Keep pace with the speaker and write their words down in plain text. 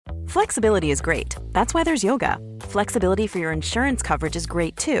Flexibility is great. That's why there's yoga. Flexibility for your insurance coverage is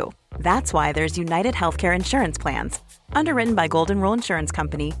great too. That's why there's United Healthcare Insurance Plans. Underwritten by Golden Rule Insurance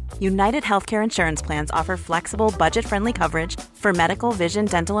Company, United Healthcare Insurance Plans offer flexible, budget-friendly coverage for medical, vision,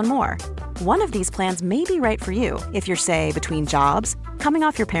 dental, and more. One of these plans may be right for you if you're, say, between jobs, coming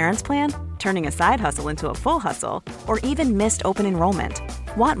off your parents' plan, turning a side hustle into a full hustle, or even missed open enrollment.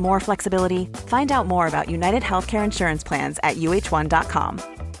 Want more flexibility? Find out more about United Healthcare Insurance Plans at uh1.com.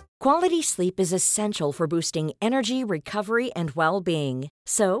 Quality sleep is essential for boosting energy, recovery, and well-being.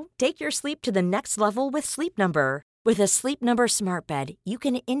 So, take your sleep to the next level with Sleep Number. With a Sleep Number smart bed, you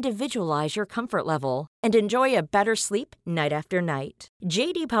can individualize your comfort level and enjoy a better sleep night after night.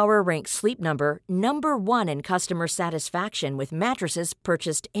 J.D. Power ranks Sleep Number number 1 in customer satisfaction with mattresses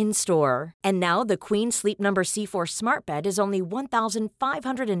purchased in-store. And now the Queen Sleep Number C4 smart bed is only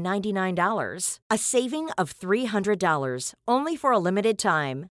 $1,599, a saving of $300, only for a limited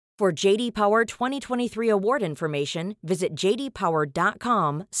time. For J.D. Power 2023 award information, visit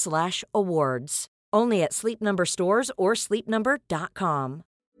jdpower.com/awards. Only at Sleep Number stores or sleepnumber.com.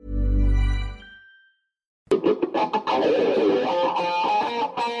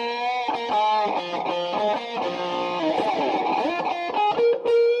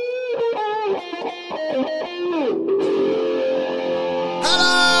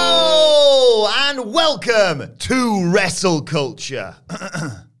 Hello and welcome to Wrestle Culture.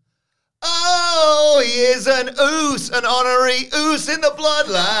 Oh, he is an honorary oos in the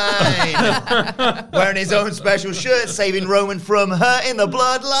bloodline. Wearing his own special shirt, saving Roman from hurt in the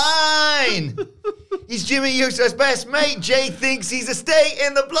bloodline. He's Jimmy Uso's best mate. Jay thinks he's a state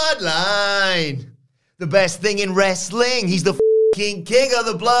in the bloodline. The best thing in wrestling. He's the king of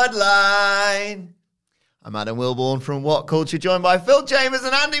the bloodline. I'm Adam Wilborn from What Culture, joined by Phil Chambers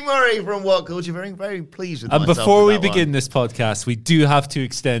and Andy Murray from What Culture. Very, very pleased with myself. And before we begin this podcast, we do have to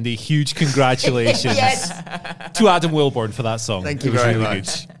extend a huge congratulations to Adam Wilborn for that song. Thank you very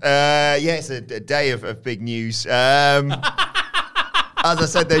much. It's a day of big news. As I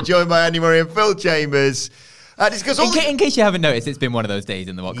said, they're joined by Andy Murray and Phil Chambers. In case you haven't noticed, it's been one of those days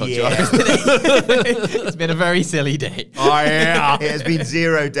in the What Culture office today. It's been a very silly day. Oh, yeah. It has been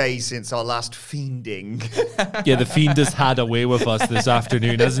 0 days since our last fiending. Yeah, the Fiend has had a way with us this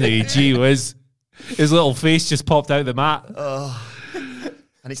afternoon, hasn't he? Gee whiz. His little face just popped out the mat.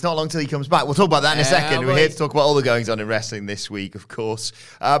 And it's not long till he comes back. We'll talk about that in a second. We're here to talk about all the goings on in wrestling this week, of course.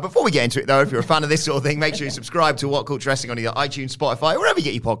 Before we get into it, though, if you're a fan of this sort of thing, make sure you subscribe to What Culture Wrestling on either iTunes, Spotify, wherever you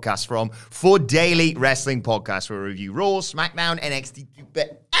get your podcasts from, for daily wrestling podcasts where we review Raw, SmackDown, NXT,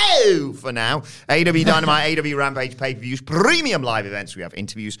 for now, AEW Dynamite, AEW Rampage pay-per-views, premium live events. We have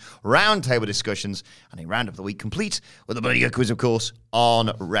interviews, roundtable discussions, and a round of the week complete with a bloody good quiz, of course,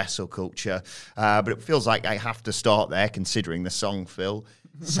 on Wrestle Culture. But it feels like I have to start there, considering the song, Phil.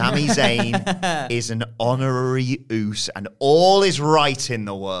 Sami Zayn is an honorary oos, and all is right in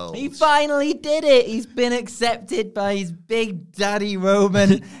the world. He finally did it. He's been accepted by his big daddy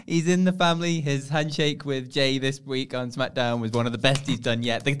Roman. He's in the family. His handshake with Jay this week on SmackDown was one of the best he's done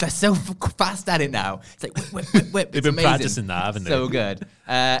yet. They're so fast at it now. It's like whip, whip, whip, whip. They've been practicing that, haven't they? So good.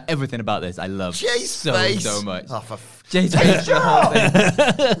 Everything about this I love Jay's so face. much. Oh, Jay's face the whole thing.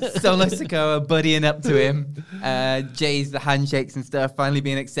 Solo Sikoa buddying up to him. Jay's the handshakes and stuff finally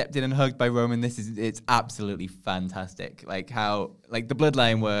being accepted and hugged by Roman. It's absolutely fantastic. Like how the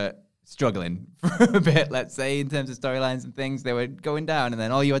Bloodline were struggling for a bit, let's say, in terms of storylines and things. They were going down, and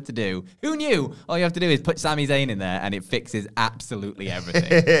then all you had to do, who knew? All you have to do is put Sami Zayn in there, and it fixes absolutely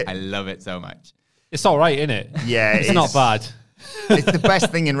everything. I love it so much. It's all right, isn't it? Yeah, it's not bad. It's the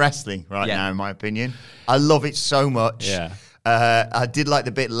best thing in wrestling now, in my opinion. I love it so much. Yeah. I did like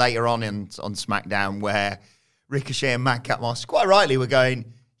the bit later on SmackDown where Ricochet and Madcap Moss, quite rightly, were going, "You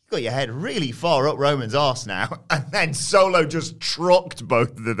got your head really far up Roman's arse now," and then Solo just trucked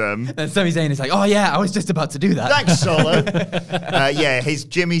both of them. And Sami Zayn is like, "Oh yeah, I was just about to do that." Thanks, Solo.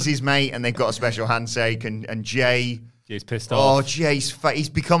 Jimmy's his mate, and they've got a special handshake, and Jay's pissed off. Oh, Jay's he's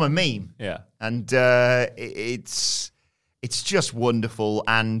become a meme. Yeah. And it's just wonderful.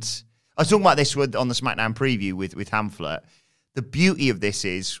 And I was talking about this on the SmackDown preview with Hamflet. The beauty of this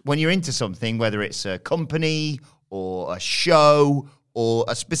is when you're into something, whether it's a company or a show or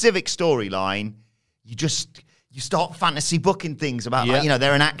a specific storyline, you start fantasy booking things about,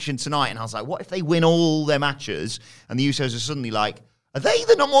 they're in action tonight. And I was like, what if they win all their matches and the Usos are suddenly like, are they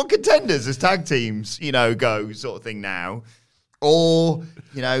the number one contenders as tag teams, go sort of thing now? Or,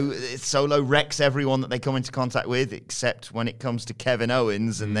 Solo wrecks everyone that they come into contact with, except when it comes to Kevin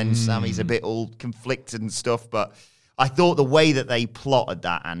Owens, and then Sammy's a bit all conflicted and stuff. But I thought the way that they plotted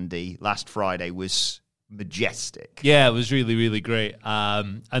that, Andy, last Friday was majestic. Yeah, it was really, really great.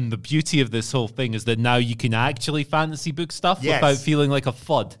 And the beauty of this whole thing is that now you can actually fantasy book stuff without feeling like a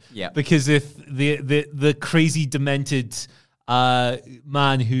FUD. Yeah. Because if the crazy, demented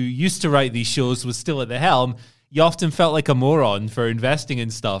man who used to write these shows was still at the helm, you often felt like a moron for investing in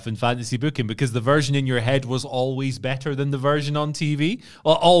stuff in fantasy booking because the version in your head was always better than the version on TV.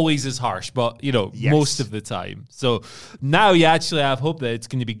 Well, always is harsh, but, most of the time. So now you actually have hope that it's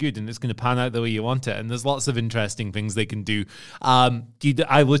going to be good and it's going to pan out the way you want it. And there's lots of interesting things they can do.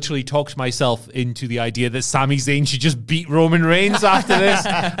 I literally talked myself into the idea that Sami Zayn should just beat Roman Reigns after this.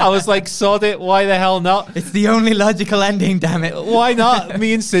 I was like, sod it, why the hell not? It's the only logical ending, damn it. Why not?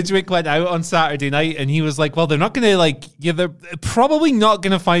 Me and Sidgwick went out on Saturday night and he was like, well, they're not going to they're probably not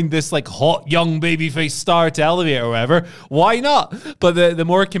going to find this like hot young babyface star to elevate or whatever. Why not? But the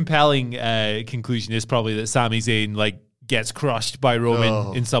more compelling conclusion is probably that Sami Zayn gets crushed by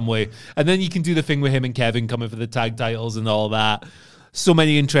Roman in some way. And then you can do the thing with him and Kevin coming for the tag titles and all that. So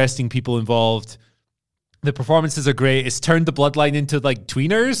many interesting people involved. The performances are great. It's turned the Bloodline into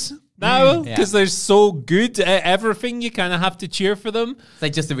tweeners now because they're so good at everything. You kind of have to cheer for them. It's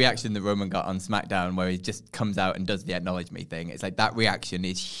like just the reaction that Roman got on SmackDown where he just comes out and does the acknowledge me thing. It's like that reaction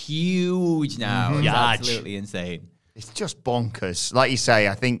is huge now. It's absolutely insane. It's just bonkers. Like you say,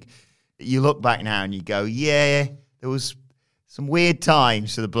 I think you look back now and you go, yeah, there was some weird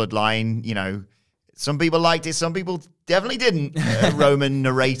times for the Bloodline. Some people liked it, some people definitely didn't. Roman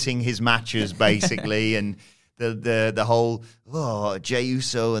narrating his matches basically, and the whole Jey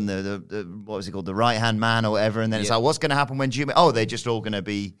Uso and the what was it called, the right hand man or whatever, and then it's like, what's going to happen when Jimmy? Oh, they're just all going to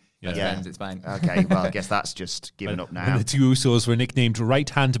be friends. It's fine. Okay, well, I guess that's just given up now. And the two Usos were nicknamed Right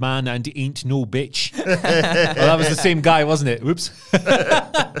Hand Man and Ain't No Bitch. Well, that was the same guy, wasn't it? Whoops.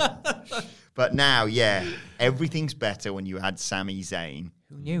 But now, everything's better when you had Sami Zayn.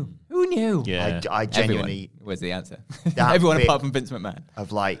 Who knew? Yeah, I genuinely was the answer. Everyone apart from Vince McMahon.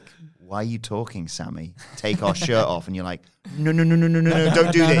 Of why are you talking, Sammy? Take our shirt off, and you're like, no,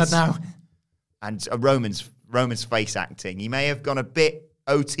 don't do this. No. And Roman's face acting. He may have gone a bit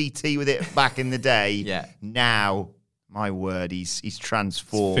OTT with it back in the day. Yeah. Now, my word, he's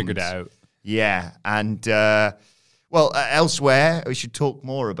transformed. Figured it out. Yeah, and elsewhere we should talk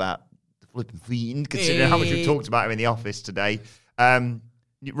more about the flipping Fiend, considering how much we've talked about him in the office today.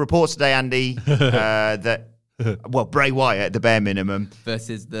 Reports today, Andy, that Bray Wyatt at the bare minimum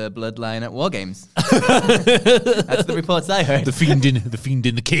versus the Bloodline at War Games. That's the reports I heard. The fiend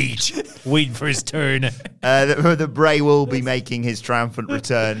in the cage, waiting for his turn. The Bray will be making his triumphant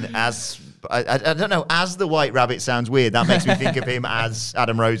return as. I don't know, as the White Rabbit sounds weird. That makes me think of him as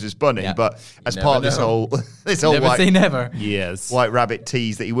Adam Rose's bunny, but as part of this whole never say never. Yes. White Rabbit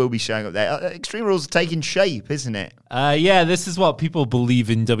tease that he will be showing up there. Extreme Rules are taking shape, isn't it? This is what people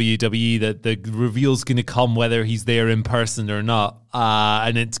believe in WWE, that the reveal's going to come whether he's there in person or not.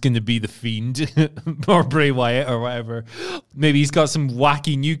 And it's going to be the Fiend or Bray Wyatt or whatever. Maybe he's got some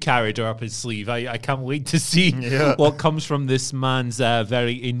wacky new character up his sleeve. I can't wait to see what comes from this man's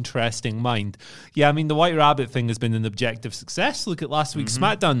very interesting mind. Yeah, I mean, the White Rabbit thing has been an objective success. Look at last week's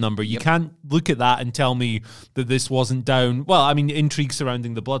SmackDown number. You can't look at that and tell me that this wasn't down. Well, I mean, intrigue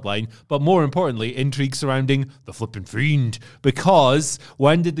surrounding the Bloodline, but more importantly, intrigue surrounding the flipping Fiend. Because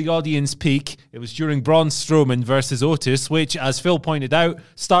when did the audience peak? It was during Braun Strowman versus Otis, which, as Phil pointed out,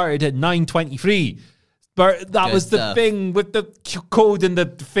 started at 9:23. But that was the thing with the code and the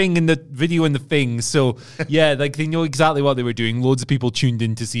thing and the video and the thing. So, they know exactly what they were doing. Loads of people tuned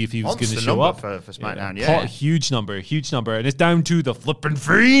in to see if he was going to show up. For SmackDown, Huge number. And it's down to the flipping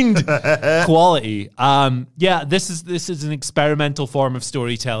Fiend quality. This is an experimental form of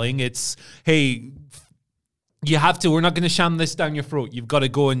storytelling. It's, hey, we're not going to sham this down your throat. You've got to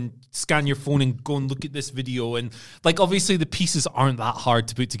go and scan your phone and go and look at this video. And obviously the pieces aren't that hard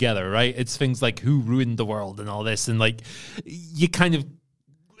to put together, right? It's things like who ruined the world and all this. And you kind of,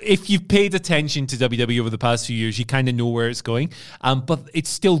 if you've paid attention to WWE over the past few years, you kind of know where it's going. But it's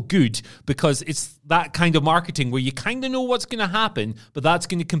still good because it's that kind of marketing where you kind of know what's going to happen, but that's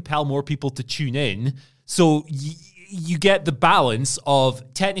going to compel more people to tune in. So you get the balance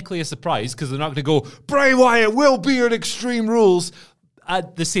of technically a surprise because they're not going to go, Bray Wyatt will be at Extreme Rules.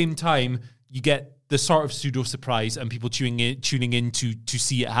 At the same time, you get the sort of pseudo surprise and people tuning in to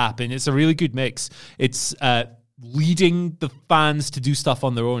see it happen. It's a really good mix. It's leading the fans to do stuff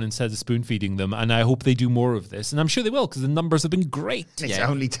on their own instead of spoon feeding them. And I hope they do more of this. And I'm sure they will because the numbers have been great. It's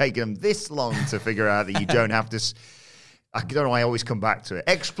only taken them this long to figure out that you don't have to... I don't know why I always come back to it.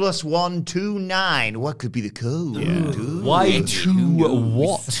 X+129. What could be the code? Y2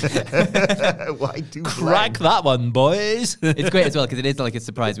 what? Y2 Crack that one, boys. It's great as well because it is like a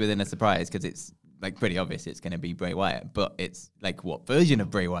surprise within a surprise because it's like pretty obvious it's going to be Bray Wyatt, but it's like what version of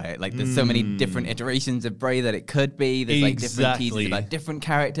Bray Wyatt? Like there's so many different iterations of Bray that it could be. There's like different teasers about different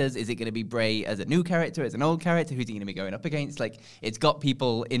characters. Is it going to be Bray as a new character, as an old character? Who's he going to be going up against? Like it's got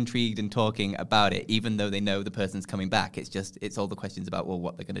people intrigued and talking about it, even though they know the person's coming back. It's all the questions about, well,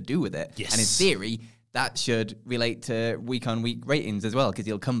 what they're going to do with it. Yes. And in theory, that should relate to week-on-week ratings as well, because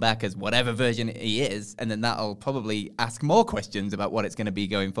he'll come back as whatever version he is, and then that'll probably ask more questions about what it's going to be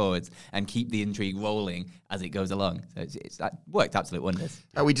going forwards and keep the intrigue rolling as it goes along. So it's that worked absolute wonders.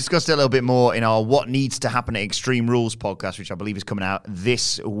 We discussed it a little bit more in our What Needs to Happen at Extreme Rules podcast, which I believe is coming out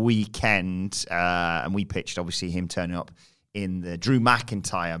this weekend. And we pitched, obviously, him turning up in the Drew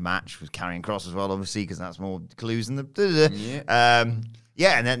McIntyre match with Karrion Kross as well, obviously, because that's more clues in the...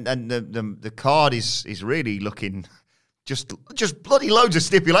 Yeah, and then the card is really looking just bloody loads of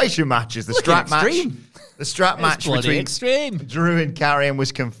stipulation matches. The strap match between extreme. Drew and Karrion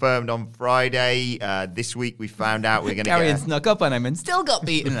was confirmed on Friday. This week we found out we're going to Karrion snuck up on him and still got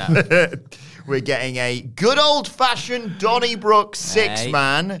beaten up. We're getting a good old-fashioned Donnybrook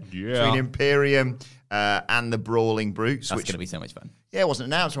six-man between Imperium and the Brawling Brutes. That's going to be so much fun. Yeah, it wasn't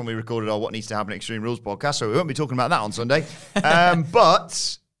announced when we recorded our What Needs to Happen at Extreme Rules podcast, so we won't be talking about that on Sunday.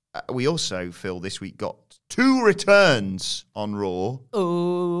 But we also, Phil, this week got 2 returns on Raw.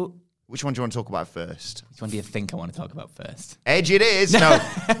 Oh. Which one do you want to talk about first? Which one do you think I want to talk about first? Edge it is. No.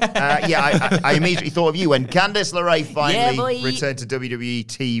 I immediately thought of you when Candice LeRae finally returned to WWE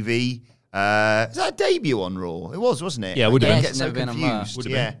TV. Is that a debut on Raw? It was, wasn't it? Yeah, it would have been. Get so confused.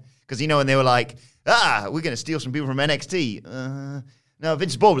 Yeah, because, when they were like, we're going to steal some people from NXT. No,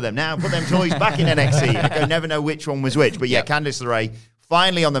 Vince is bored with them now. Put them toys back in NXT. I never know which one was which. But Candice LeRae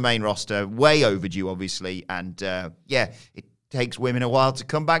finally on the main roster. Way overdue, obviously. And it takes women a while to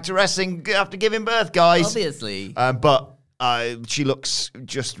come back to wrestling after giving birth, guys. Obviously. But she looks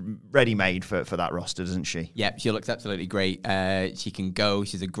just ready-made for that roster, doesn't she? Yeah, she looks absolutely great. She can go.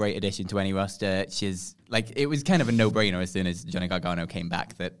 She's a great addition to any roster. She's like, it was kind of a no-brainer as soon as Johnny Gargano came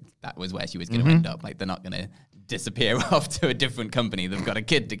back that was where she was going to end up. Like, they're not going to disappear off to a different company. They've got a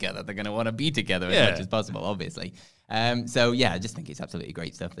kid together. They're going to want to be together as much as possible, obviously. I just think it's absolutely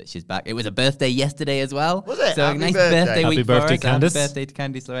great stuff that she's back. It was a birthday yesterday as well. Was it? So Happy nice birthday week for us. Candice. Happy birthday to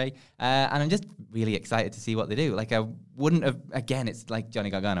Candice LeRae. And I'm just really excited to see what they do. Like, I wouldn't have, again, it's like Johnny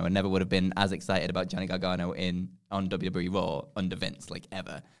Gargano. I never would have been as excited about Johnny Gargano on WWE Raw under Vince, like,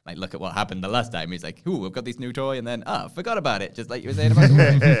 ever. Like, look at what happened the last time. He's like, we've got this new toy, and then, forgot about it, just like you were saying about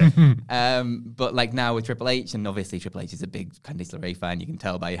the But, like, now with Triple H, and obviously Triple H is a big Candice LeRae fan. You can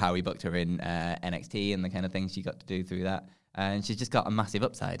tell by how he booked her in NXT and the kind of things she got to do through that. And she's just got a massive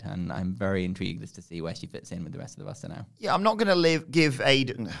upside, and I'm very intrigued as to see where she fits in with the rest of the roster now. Yeah, I'm not going to give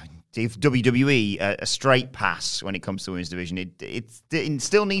WWE a straight pass when it comes to the women's division. It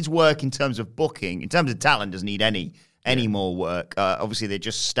still needs work in terms of booking. In terms of talent, doesn't need any more work. Obviously, they're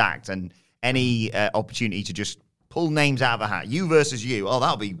just stacked, and any opportunity to just pull names out of a hat. You versus you. Oh,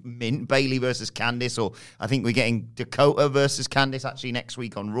 that'll be mint. Bayley versus Candice, or I think we're getting Dakota versus Candice actually next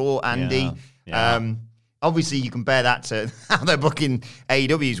week on Raw. Andy. Yeah. Obviously, you compare that to how they're booking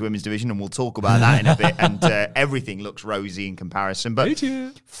AEW's women's division, and we'll talk about that in a bit. And everything looks rosy in comparison. But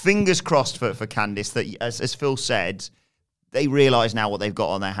fingers crossed for Candice that, as Phil said, they realise now what they've got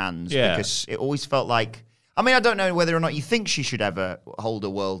on their hands. Yeah. Because it always felt like, I don't know whether or not you think she should ever hold a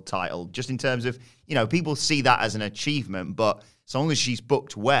world title, just in terms of, people see that as an achievement. But as long as she's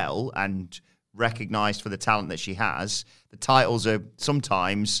booked well and recognised for the talent that she has, the titles are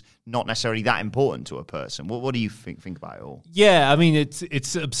sometimes not necessarily that important to a person. What do you think about it all? Yeah,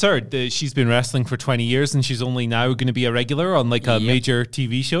 it's absurd that she's been wrestling for 20 years and she's only now going to be a regular on like a major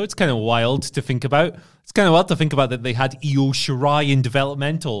TV show. It's kind of wild to think about. It's kind of wild to think about that they had Io Shirai in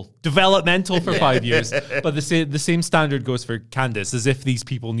developmental for 5 years. But the same standard goes for Candice, as if these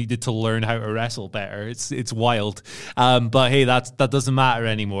people needed to learn how to wrestle better. It's wild. But hey, that doesn't matter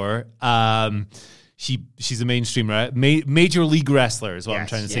anymore. She's a mainstream major league wrestler is what I'm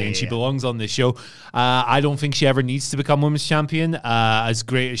trying to say, and she belongs on this show. I don't think she ever needs to become women's champion. As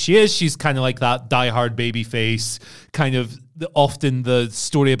great as she is, she's kind of like that diehard baby face. Kind of often the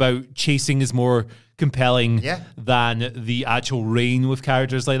story about chasing is more compelling than the actual reign with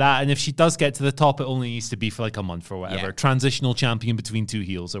characters like that. And if she does get to the top, it only needs to be for like a month or whatever. Yeah. Transitional champion between two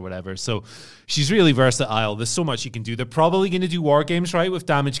heels or whatever. So she's really versatile. There's so much she can do. They're probably going to do War Games, right, with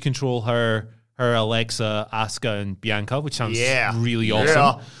Damage Control, her Alexa, Asuka, and Bianca, which sounds really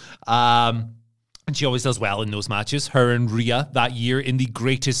awesome. And she always does well in those matches. Her and Rhea that year in the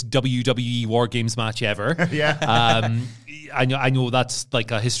greatest WWE War Games match ever. I know that's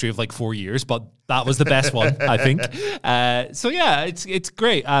like a history of like 4 years, but That was the best one, I think. So yeah, it's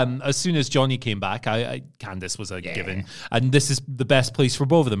great. As soon as Johnny came back, Candice was a given, and this is the best place for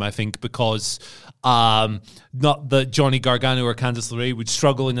both of them, I think, because not that Johnny Gargano or Candice LeRae would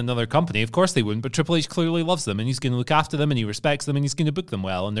struggle in another company. Of course they wouldn't, but Triple H clearly loves them, and he's going to look after them, and he respects them, and he's going to book them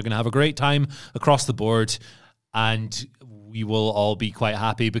well, and they're going to have a great time across the board, and we will all be quite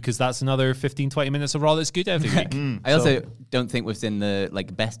happy because that's another 15-20 minutes of Raw that's good every week. I also don't think we've seen the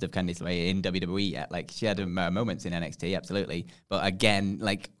best of Candice LeRae in WWE yet. Like, she had moments in NXT, absolutely, but again,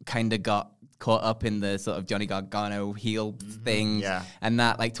 like, kind of got caught up in the sort of Johnny Gargano heel thing, and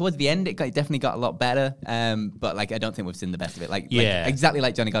that, like, towards the end it definitely got a lot better, but like I don't think we've seen the best of it. Like exactly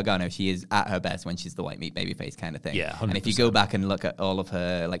like Johnny Gargano, she is at her best when she's the white meat babyface kind of thing. 100%. And if you go back and look at all of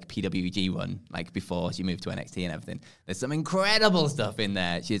her like PWG run, like before she moved to NXT and everything, there's some incredible stuff in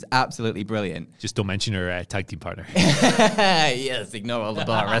there. She is absolutely brilliant. Just don't mention her tag team partner. Yes, ignore all the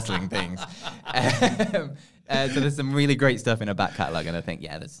bar wrestling things. So there's some really great stuff in her back catalogue, and I think,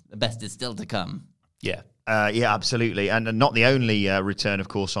 the best is still to come. Yeah, absolutely. And not the only return, of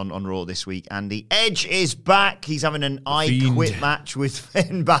course, on Raw this week. And the Edge is back. He's having an Quit match with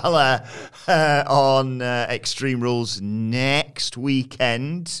Finn Balor on Extreme Rules next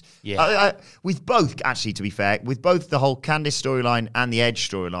weekend. Yeah. With both, actually, to be fair, with both the whole Candice storyline and the Edge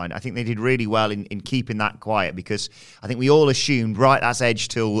storyline, I think they did really well in keeping that quiet, because I think we all assumed, right, that's Edge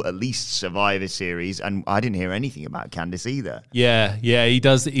till at least Survivor Series, and I didn't hear anything about Candice either. Yeah, he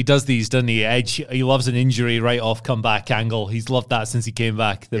does these, doesn't he? Edge, he loves an injury right off comeback angle. He's loved that since he came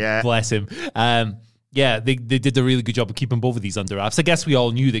back. Bless him. They did a really good job of keeping both of these under wraps. I guess we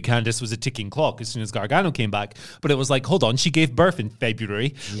all knew that Candice was a ticking clock as soon as Gargano came back, but it was like, hold on, she gave birth in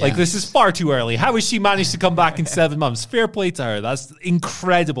February. Yeah. Like, this is far too early. How has she managed to come back in 7 months? Fair play to her. That's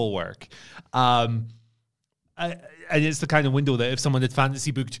incredible work. And it's the kind of window that if someone had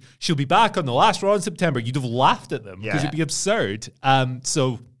fantasy booked, she'll be back on the last Raw in September, you'd have laughed at them because it'd be absurd.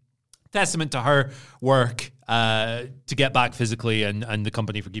 So testament to her work to get back physically, and the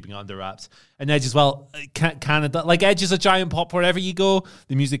company for keeping it under wraps. And Edge as well. Canada, like, Edge is a giant pop wherever you go.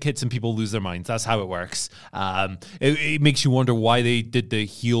 The music hits and people lose their minds. That's how it works. It makes you wonder why they did the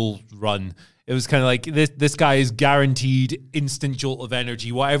heel run. It was kind of like, this guy is guaranteed instant jolt of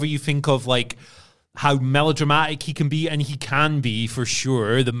energy. Whatever you think of, like, how melodramatic he can be, and he can be for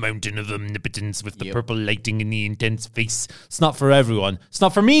sure, the mountain of omnipotence with the purple lighting and the intense face. It's not for everyone. It's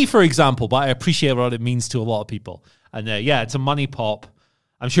not for me, for example, but I appreciate what it means to a lot of people. And it's a money pop.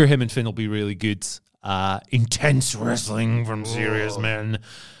 I'm sure him and Finn will be really good. Intense wrestling from serious men.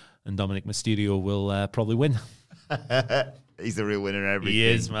 And Dominic Mysterio will probably win. He's the real winner in everything. He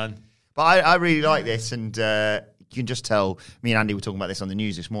is, man. But I really like this, and you can just tell, me and Andy were talking about this on the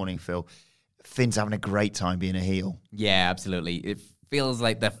news this morning, Phil. Finn's having a great time being a heel. Yeah, absolutely. It feels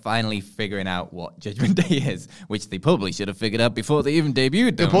like they're finally figuring out what Judgment Day is, which they probably should have figured out before they even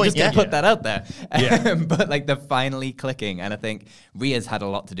debuted. Good point. Just to put that out there. Yeah. But like, they're finally clicking, and I think Rhea's had a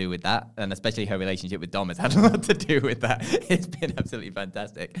lot to do with that, and especially her relationship with Dom has had a lot to do with that. It's been absolutely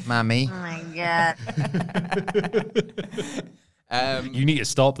fantastic. Mommy. Oh my God. You need to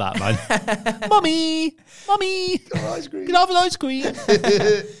stop that, man. Mommy, get off an ice cream.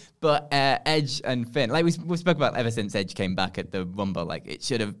 But Edge and Finn, like we spoke about ever since Edge came back at the Rumble, like, it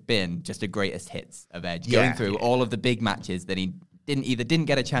should have been just a greatest hits of Edge going through all of the big matches that he didn't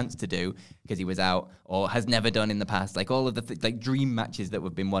get a chance to do because he was out, or has never done in the past. Like, all of the dream matches that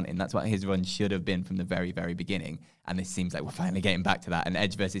we've been wanting. That's what his run should have been from the very, very beginning. And this seems like we're finally getting back to that. And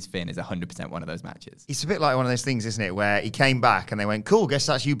Edge versus Finn is 100% one of those matches. It's a bit like one of those things, isn't it, where he came back and they went, cool, guess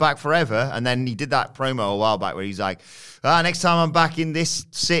that's you back forever. And then he did that promo a while back where he's like, next time I'm back in this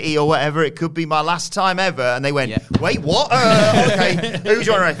city or whatever, it could be my last time ever. And they went, wait, what? Okay, who's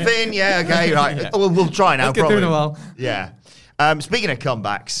your right? Finn? Yeah, okay, right. Yeah. We'll try now. Let's get through in a while. Yeah. Speaking of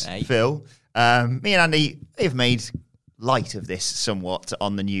comebacks, Phil, me and Andy have made light of this somewhat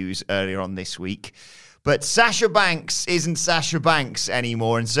on the news earlier on this week. But Sasha Banks isn't Sasha Banks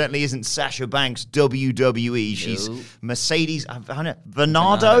anymore, and certainly isn't Sasha Banks WWE. She's Mercedes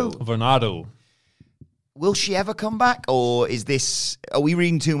Varnado. Will she ever come back, or are we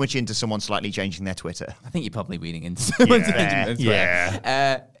reading too much into someone slightly changing their Twitter? I think you're probably reading into someone changing their Twitter.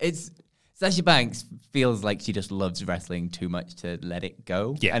 Yeah. Sasha Banks feels like she just loves wrestling too much to let it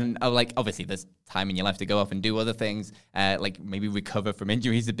go. Yeah. And obviously there's time in your life to go off and do other things, like maybe recover from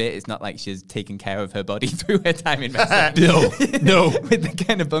injuries a bit. It's not like she's taking care of her body through her time in wrestling. No. With the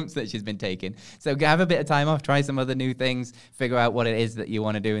kind of bumps that she's been taking. So have a bit of time off, try some other new things, figure out what it is that you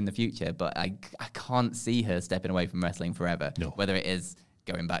want to do in the future. But I can't see her stepping away from wrestling forever. No. Whether it is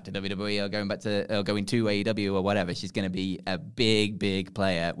going back to WWE or going to AEW or whatever, she's going to be a big, big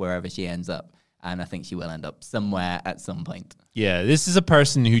player wherever she ends up. and I think she will end up somewhere at some point. Yeah, this is a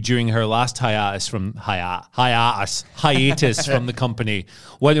person who, during her last hiatus from the company,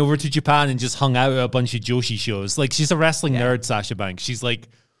 went over to Japan and just hung out at a bunch of Joshi shows. Like, she's a wrestling nerd, Sasha Banks. She's like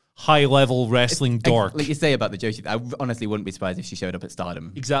high-level wrestling dork. Like you say about the Joshi, I honestly wouldn't be surprised if she showed up at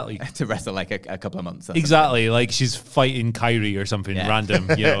Stardom. Exactly. To wrestle like a couple of months. Exactly. Like, she's fighting Kairi or something random,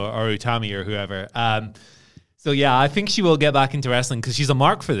 or Utami or whoever. So, yeah, I think she will get back into wrestling because she's a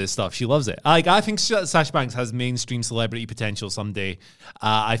mark for this stuff. She loves it. Like, I think Sasha Banks has mainstream celebrity potential someday.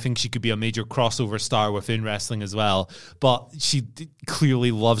 I think she could be a major crossover star within wrestling as well. But she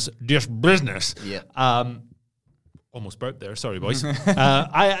clearly loves this business. Yeah. Almost burped there. Sorry, boys.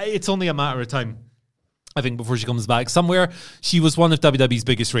 It's only a matter of time, I think, before she comes back. Somewhere, she was one of WWE's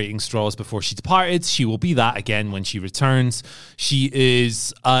biggest ratings draws before she departed. She will be that again when she returns. She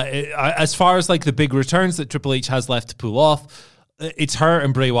is, as far as like the big returns that Triple H has left to pull off, it's her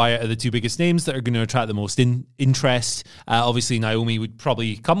and Bray Wyatt are the two biggest names that are going to attract the most interest. Obviously, Naomi would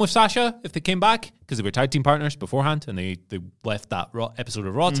probably come with Sasha if they came back because they were tag team partners beforehand and they left that episode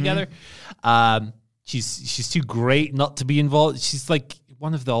of Raw together. She's too great not to be involved. She's like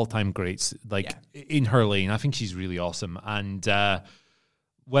one of the all-time greats, in her lane. I think she's really awesome. And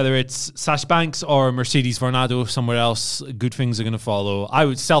whether it's Sasha Banks or Mercedes Varnado somewhere else, good things are going to follow. I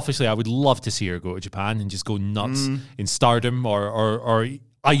would love to see her go to Japan and just go nuts in Stardom or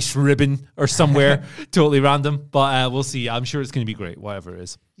Ice Ribbon or somewhere totally random. But we'll see. I'm sure it's going to be great, whatever it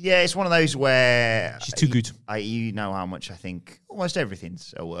is. Yeah, it's one of those where she's too good. You know how much I think almost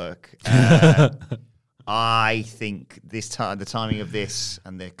everything's a work. I think the timing of this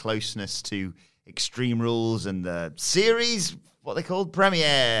and the closeness to Extreme Rules and the series, what they called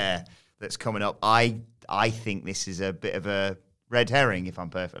premiere that's coming up, I think this is a bit of a red herring, if I'm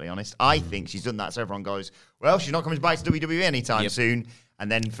perfectly honest. I think she's done that so everyone goes, well, she's not coming back to WWE anytime soon. And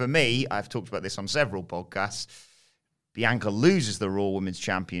then for me, I've talked about this on several podcasts, Bianca loses the Raw Women's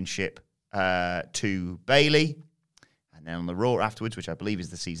Championship to Bayley. And then on the Raw afterwards, which I believe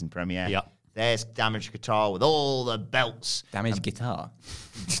is the season premiere, there's Damage Guitar with all the belts. Damage Guitar.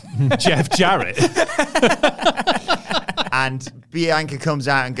 Jeff Jarrett. And Bianca comes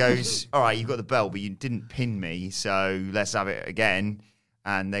out and goes, all right, you've got the belt, but you didn't pin me, so let's have it again.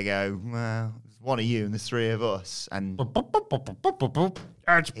 And they go, well, there's one of you and there's three of us. And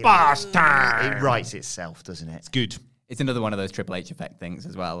it's boss time. It writes itself, doesn't it? It's good. It's another one of those Triple H effect things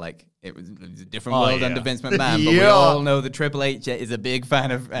as well. Like, it was a different world under Vince McMahon, but we all know that Triple H is a big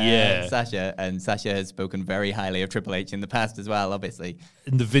fan of Sasha, and Sasha has spoken very highly of Triple H in the past as well, obviously.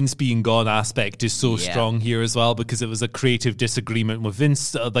 And the Vince being gone aspect is so strong here as well, because it was a creative disagreement with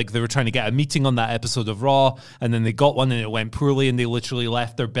Vince. Like, they were trying to get a meeting on that episode of Raw, and then they got one and it went poorly, and they literally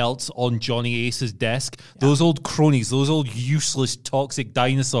left their belts on Johnny Ace's desk. Those old cronies, those old useless, toxic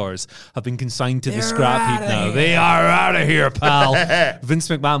dinosaurs have been consigned to the scrap heap now. They are out of here, pal. Vince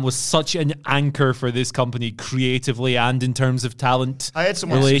McMahon was such an anchor for this company creatively and in terms of talent. I heard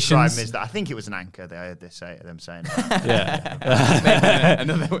someone describe him as that. I think it was an anchor that I heard them saying that. Yeah.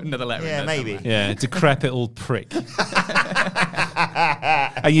 another letter. Yeah, maybe. Yeah, decrepit old prick.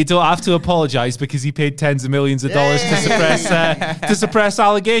 And you don't have to apologize because he paid tens of millions of dollars to suppress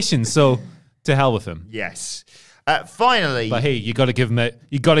allegations. So to hell with him. Yes. Finally, but hey, you got to give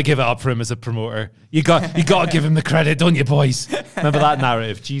it up for him as a promoter. You got to give him the credit, don't you, boys? Remember that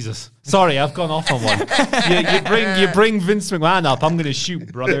narrative? Jesus, sorry, I've gone off on one. You bring Vince McMahon up, I'm going to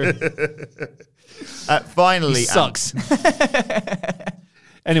shoot, brother. Finally, he sucks.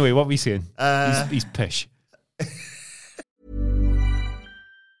 Anyway, what are we saying? He's pish.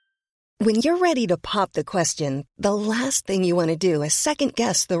 When you're ready to pop the question, the last thing you want to do is second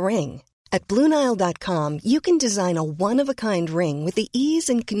guess the ring. At BlueNile.com, you can design a one-of-a-kind ring with the ease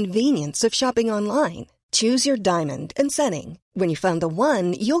and convenience of shopping online. Choose your diamond and setting. When you find the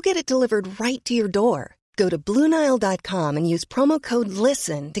one, you'll get it delivered right to your door. Go to BlueNile.com and use promo code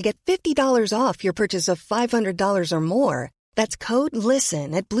LISTEN to get $50 off your purchase of $500 or more. That's code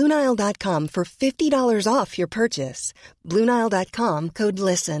LISTEN at BlueNile.com for $50 off your purchase. BlueNile.com, code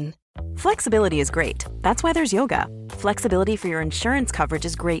LISTEN. Flexibility is great. That's why there's yoga. Flexibility for your insurance coverage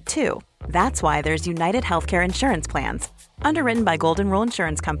is great too. That's why there's United Healthcare Insurance Plans. Underwritten by Golden Rule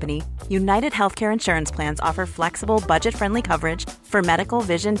Insurance Company, United Healthcare Insurance Plans offer flexible, budget-friendly coverage for medical,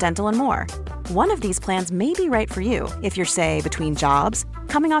 vision, dental, and more. One of these plans may be right for you if you're, say, between jobs,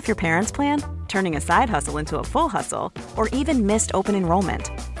 coming off your parents' plan, turning a side hustle into a full hustle, or even missed open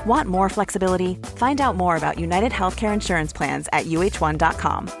enrollment. Want more flexibility? Find out more about United Healthcare Insurance Plans at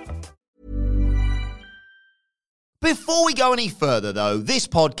UH1.com. Before we go any further, though, this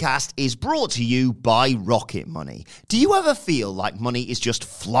podcast is brought to you by Rocket Money. Do you ever feel like money is just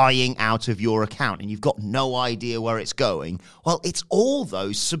flying out of your account and you've got no idea where it's going? Well, it's all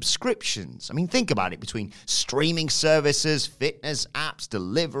those subscriptions. I mean, think about it. Between streaming services, fitness apps,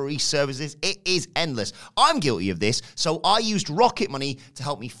 delivery services, it is endless. I'm guilty of this, so I used Rocket Money to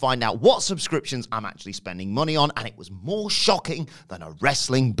help me find out what subscriptions I'm actually spending money on, and it was more shocking than a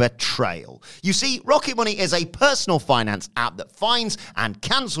wrestling betrayal. You see, Rocket Money is a personal finance app that finds and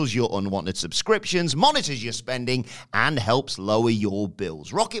cancels your unwanted subscriptions, monitors your spending, and helps lower your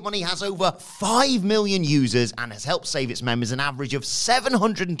bills. Rocket Money has over 5 million users and has helped save its members an average of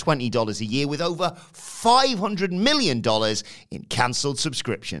 $720 a year, with over $500 million in cancelled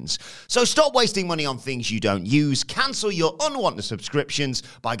subscriptions. So stop wasting money on things you don't use. Cancel your unwanted subscriptions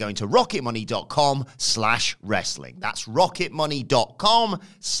by going to rocketmoney.com/wrestling. That's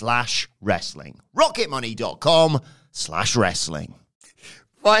rocketmoney.com/wrestling. rocketmoney.com/wrestling.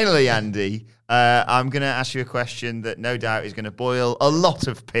 Finally, Andy, I'm going to ask you a question that no doubt is going to boil a lot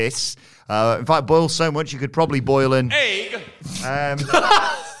of piss. In fact, boil so much you could probably boil an egg.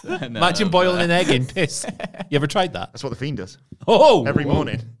 Imagine boiling an egg in piss. You ever tried that? That's what the Fiend does. Oh! Every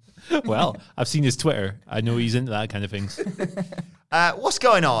morning. Well, I've seen his Twitter. I know he's into that kind of things. What's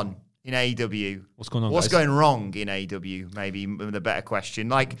going on in AEW? What's going on, What's guys? going wrong in AEW? Maybe with a better question.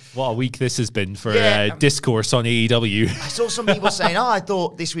 Like, What a week this has been for Yeah. discourse on AEW. I saw some people saying, I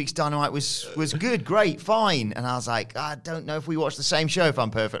thought this week's Dynamite was good, great, fine. And I was like, I don't know if we watched the same show, if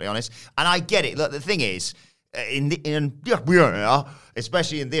I'm perfectly honest. And I get it. Look, the thing is,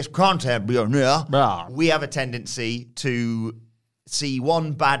 especially in this content, we have a tendency to see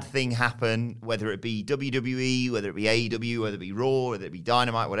one bad thing happen, whether it be WWE, whether it be AEW, whether it be Raw, whether it be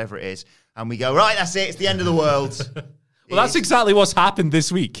Dynamite, whatever it is, and we go, right, that's it, it's the end of the world. Well, that's exactly what's happened this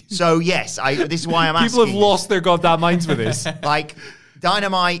week. So, yes, this is why I'm asking. People have lost their goddamn minds with this. Like,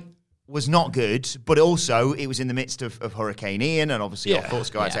 Dynamite was not good, but also it was in the midst of Hurricane Ian, and obviously our thoughts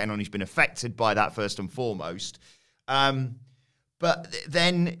go out to anyone who's been affected by that first and foremost. But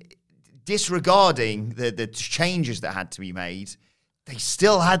then, disregarding the changes that had to be made, they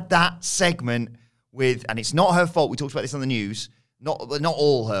still had that segment with, and it's not her fault. We talked about this on the news. Not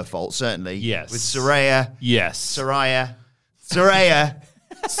all her fault, certainly. Yes. With Saraya. Yes. Saraya.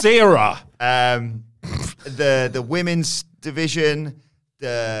 Sarah. The women's division,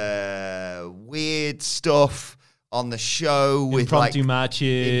 the weird stuff on the show with Impromptu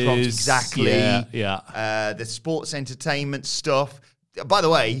matches. Impromptu, exactly. Yeah. The sports entertainment stuff. By the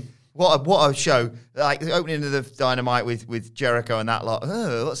way, what a show! Like the opening of the Dynamite with Jericho and that lot.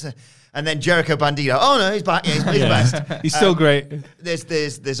 Oh, what's the? And then Jericho Bandito. Oh no, he's back. Yeah, he's best. He's still great.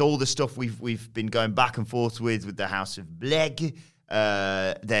 There's all the stuff we've been going back and forth with the House of Bleg.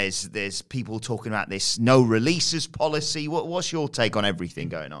 There's people talking about this no releases policy. What's your take on everything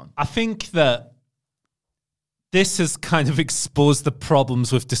going on? I think that this has kind of exposed the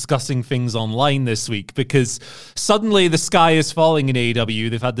problems with discussing things online this week, because suddenly the sky is falling in AEW.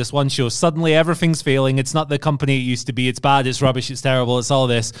 They've had this one show. Suddenly everything's failing. It's not the company it used to be. It's bad. It's rubbish. It's terrible. It's all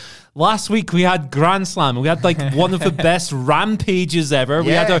this. Last week we had Grand Slam. We had like one of the best rampages ever.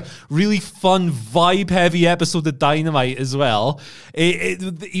 We had a really fun, vibe-heavy episode of Dynamite as well.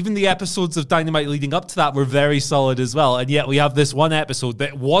 Even the episodes of Dynamite leading up to that were very solid as well. And yet we have this one episode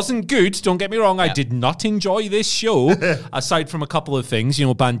that wasn't good. Don't get me wrong. I did not enjoy this show, aside from a couple of things,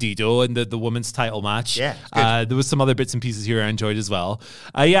 Bandito and the women's title match. Yeah, there was some other bits and pieces here I enjoyed as well.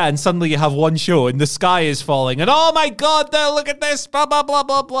 And suddenly you have one show and the sky is falling and oh my God, look at this, blah, blah, blah,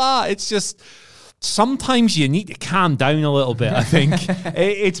 blah, blah. It's just, sometimes you need to calm down a little bit, I think.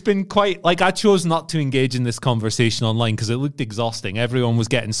 It's been quite, I chose not to engage in this conversation online because it looked exhausting. Everyone was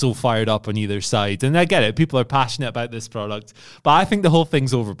getting so fired up on either side. And I get it. People are passionate about this product. But I think the whole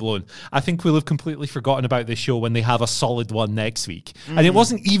thing's overblown. I think we'll have completely forgotten about this show when they have a solid one next week. Mm-hmm. And it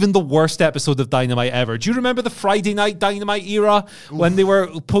wasn't even the worst episode of Dynamite ever. Do you remember the Friday night Dynamite era when they were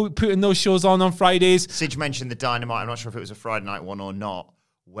putting those shows on Fridays? Sidge mentioned the Dynamite. I'm not sure if it was a Friday night one or not,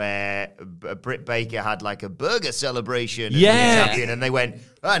 where Britt Baker had like a burger celebration as the champion, and they went,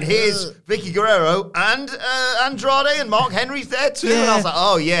 and here's Vicky Guerrero and Andrade and Mark Henry's there too. And I was like,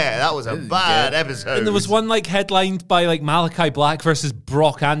 oh yeah, that was a bad episode. And there was one headlined by Malachi Black versus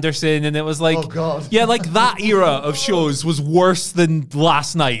Brock Anderson, and it was like, oh God. Yeah, that era of shows was worse than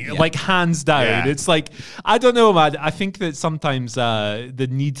last night, hands down. Yeah. It's I don't know, man. I think that sometimes the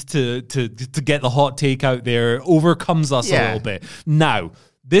need to get the hot take out there overcomes us a little bit. Now,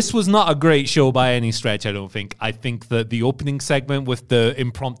 This was not a great show by any stretch, I don't think. I think that the opening segment with the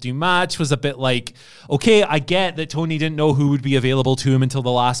impromptu match was a bit like, okay, I get that Tony didn't know who would be available to him until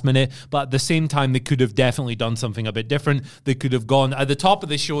the last minute, but at the same time, they could have definitely done something a bit different. They could have gone, at the top of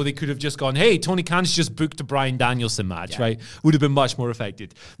the show, they could have just gone, hey, Tony Khan's just booked a Bryan Danielson match, right? Would have been much more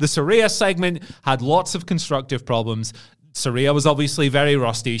effective. The Saraya segment had lots of constructive problems. Saraya was obviously very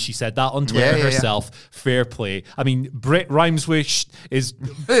rusty. She said that on Twitter herself. Fair play. I mean, Brit rhymes with is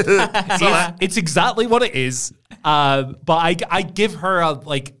it's exactly what it is. But I give her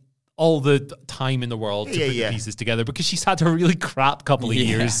all the time in the world to put the pieces together because she's had a really crap couple of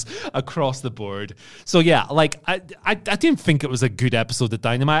years across the board. So I didn't think it was a good episode of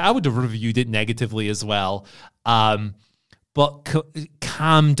Dynamite. I would have reviewed it negatively as well. But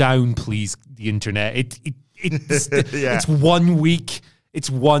calm down, please, the internet. It's 1 week. It's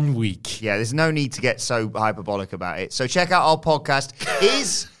 1 week. Yeah, there's no need to get so hyperbolic about it. So check out our podcast.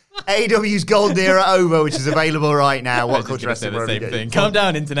 Is AEW's Golden Era over, which is available right now? What Culture Wrestling? The same thing. Calm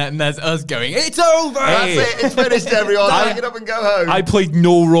down, internet, and there's us going, it's over! That's it. It's finished, everyone. Hang it up and go home. I played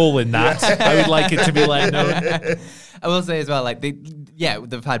no role in that. I would like it to be let known. I will say as well,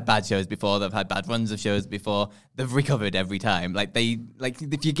 they've had bad shows before, they've had bad runs of shows before, they've recovered every time.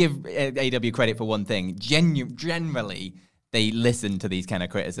 If you give AEW credit for one thing, generally they listen to these kind of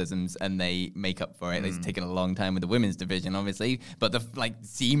criticisms and they make up for it. It's taken a long time with the women's division, obviously, but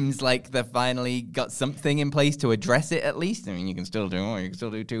seems like they've finally got something in place to address it at least. I mean, you can still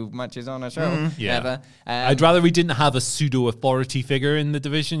do 2 matches on a show. I'd rather we didn't have a pseudo authority figure in the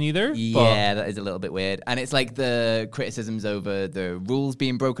division either. Yeah, that is a little bit weird. And it's like the criticisms over the rules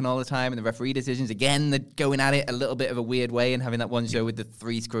being broken all the time and the referee decisions. Again, they're going at it a little bit of a weird way, and having that one show with the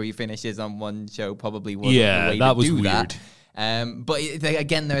 3 screwy finishes on one show probably wasn't the way that to was do weird. That. But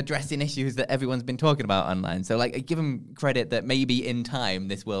they're addressing issues that everyone's been talking about online. So, give them credit that maybe in time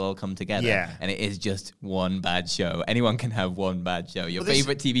this will all come together. Yeah. And it is just one bad show. Anyone can have one bad show. Your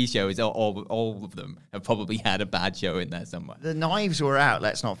favorite TV shows, all of them, have probably had a bad show in there somewhere. The knives were out,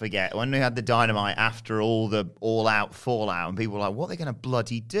 let's not forget. When we had the Dynamite after all the all-out fallout, and people were like, what are they going to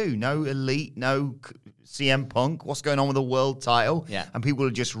bloody do? No Elite, no CM Punk, what's going on with the world title? Yeah. And people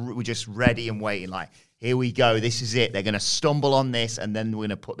were just ready and waiting, here we go, this is it. They're going to stumble on this, and then we're going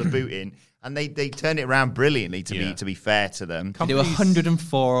to put the boot in. And they turned it around brilliantly, to be fair to them. They do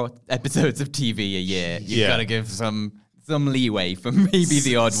 104 episodes of TV a year. You've got to give some leeway for maybe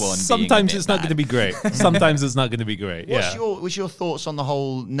the odd one. Sometimes it's not going to be great. Sometimes it's not going to be great. What's your thoughts on the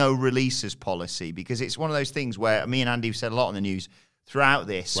whole no releases policy? Because it's one of those things where me and Andy have said a lot in the news throughout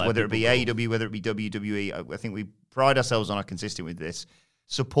this, whether it be AEW, whether it be WWE. I think we pride ourselves on our consistent with this.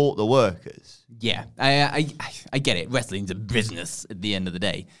 Support the workers. Yeah, I get it. Wrestling's a business at the end of the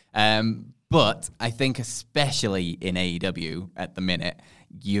day. But I think especially in AEW at the minute,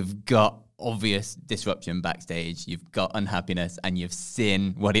 you've got obvious disruption backstage, you've got unhappiness, and you've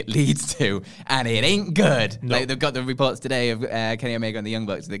seen what it leads to, and it ain't good. Nope. They've got the reports today of Kenny Omega and the Young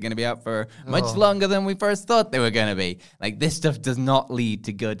Bucks. They're going to be out for much longer than we first thought they were going to be. This stuff does not lead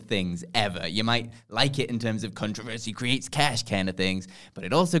to good things ever. You might like it in terms of controversy creates cash kind of things, but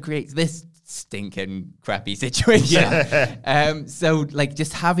it also creates this stinking crappy situation. So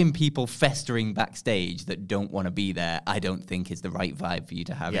just having people festering backstage that don't want to be there, I don't think is the right vibe for you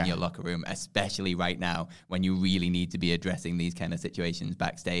to have in your locker room, especially right now when you really need to be addressing these kind of situations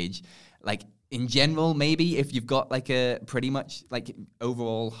backstage. In general, maybe if you've got a pretty much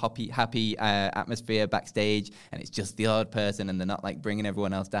overall happy atmosphere backstage, and it's just the odd person, and they're not bringing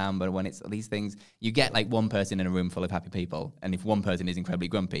everyone else down. But when it's these things, you get one person in a room full of happy people, and if one person is incredibly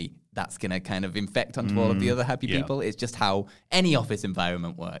grumpy, that's gonna kind of infect onto all of the other happy people. It's just how any office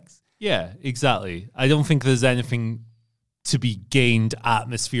environment works. Yeah, exactly. I don't think there's anything to be gained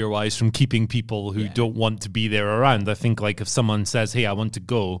atmosphere-wise from keeping people who don't want to be there around. I think if someone says, "Hey, I want to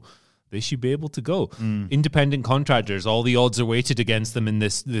go," they should be able to go. Independent contractors, all the odds are weighted against them in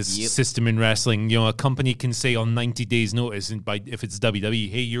this system in wrestling. A company can say on 90 days notice, and if it's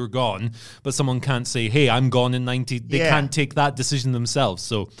WWE, hey, you're gone. But someone can't say, hey, I'm gone in 90. They can't take that decision themselves.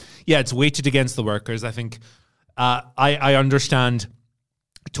 So, it's weighted against the workers. I think I understand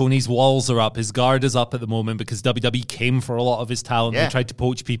Tony's walls are up. His guard is up at the moment because WWE came for a lot of his talent. They tried to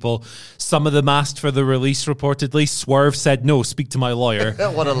poach people. Some of them asked for the release, reportedly. Swerve said, no, speak to my lawyer.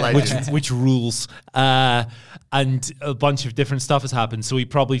 What a legend. Which rules. And a bunch of different stuff has happened. So he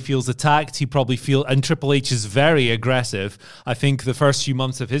probably feels attacked. And Triple H is very aggressive. I think the first few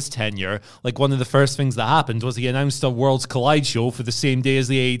months of his tenure, one of the first things that happened was he announced a Worlds Collide show for the same day as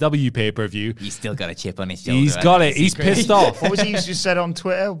the AEW pay-per-view. He's still got a chip on his shoulder. He's got it. He's pissed off. What was he just said on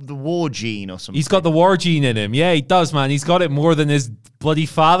Twitter? the war gene or something. He's got the war gene in him. Yeah, he does, man. He's got it more than his bloody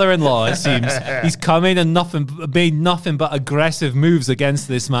father-in-law, it seems. He's come in and made nothing but aggressive moves against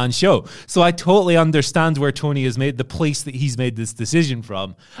this man's show. So I totally understand where Tony has made the place that he's made this decision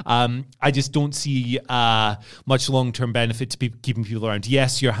from. I just don't see much long-term benefit to keeping people around.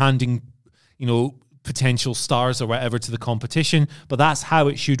 Yes, you're handing, potential stars or whatever to the competition, but that's how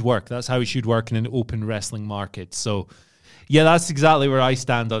it should work. That's how it should work in an open wrestling market. So, yeah, that's exactly where I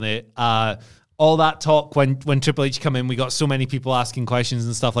stand on it. All that talk when Triple H come in, we got so many people asking questions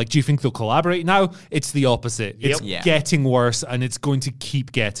and stuff like, do you think they'll collaborate now? It's the opposite. It's getting worse, and it's going to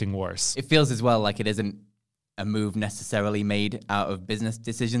keep getting worse. It feels as well like it isn't a move necessarily made out of business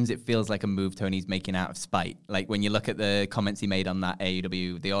decisions. It feels like a move Tony's making out of spite. Like when you look at the comments he made on that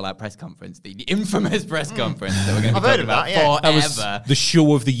AEW, the All Out press conference, the infamous press conference that we're going to be talking about forever. That was the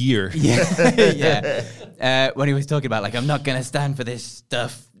show of the year. When he was talking about, like, I'm not going to stand for this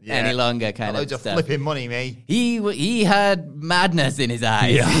stuff any longer, kind of stuff. Flipping money, me. He had madness in his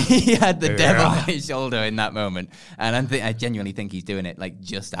eyes. Yeah. He had the devil on his shoulder in that moment, and I genuinely think he's doing it like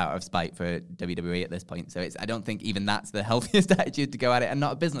just out of spite for WWE at this point. So I don't think even that's the healthiest attitude to go at it, and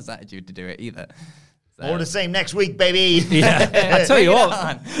not a business attitude to do it either. So. More the same next week, baby. Yeah, I tell you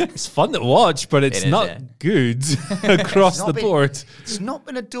what, it's fun to watch, but it's not good across the board. It's not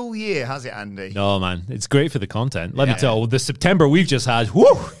been a dull year, has it, Andy? No, man. It's great for the content. Let me tell you, the September we've just had, woo!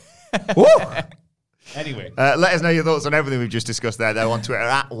 Anyway. Let us know your thoughts on everything we've just discussed there, though, on Twitter,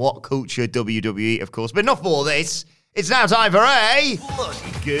 at WhatCultureWWE, of course. But enough for all this. It's now time for a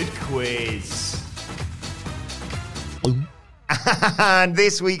bloody good quiz. And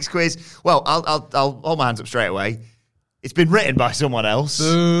this week's quiz, well, I'll hold my hands up straight away. It's been written by someone else.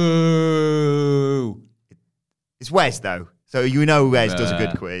 Boo! It's Wes, though. So you know Wes does a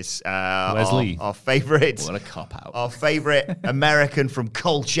good quiz. Wesley. Our favourite. What a cop-out. Our favourite American from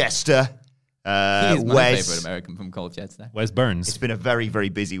Colchester. He is my favourite American from Colchester. Wes Burns. It's been a very, very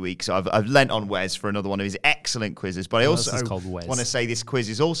busy week, so I've lent on Wes for another one of his excellent quizzes. But I also want to say this quiz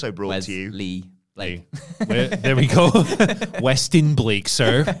is also brought to you. Lee. Blake. There we go. Weston Blake,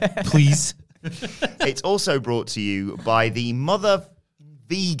 sir. Please. It's also brought to you by the Mother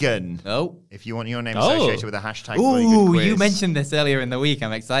Vegan. Oh. If you want your name associated with a hashtag. Ooh, you mentioned this earlier in the week.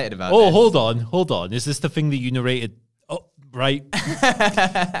 I'm excited about this. Oh, hold on. Is this the thing that you narrated? Oh, right.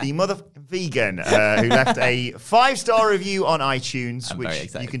 The Mother Vegan, who left a 5-star review on iTunes,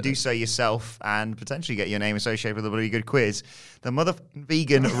 which you can do so yourself and potentially get your name associated with a really good quiz. The Mother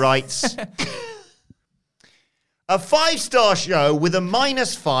Vegan writes... A 5-star show with a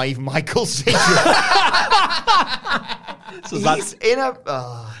 -5 Michael Sidgwick. So that's in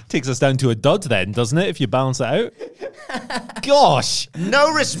a takes us down to a dud then, doesn't it? If you balance it out. Gosh,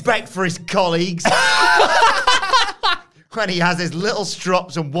 no respect for his colleagues. When he has his little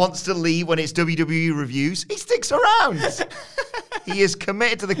strops and wants to leave when it's WWE reviews, he sticks around. He is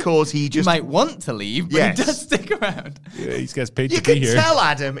committed to the cause. He might want to leave, but he does stick around. Yeah, he gets paid to be here. You can tell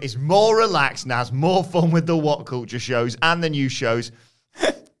Adam is more relaxed and has more fun with the What Culture shows and the new shows.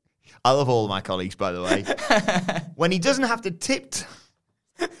 I love all of my colleagues, by the way. When he doesn't have to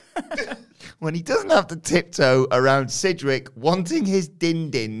tiptoe around Sidgwick wanting his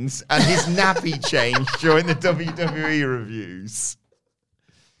din-dins and his nappy change during the WWE reviews.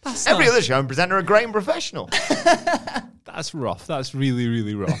 Every other show and presenter are great and professional. That's rough. That's really,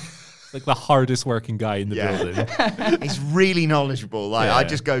 really rough. Like the hardest working guy in the building. He's really knowledgeable. I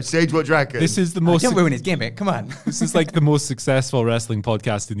just go, Sage, what do you reckon? This is the most... Don't ruin his gimmick, come on. This is like the most successful wrestling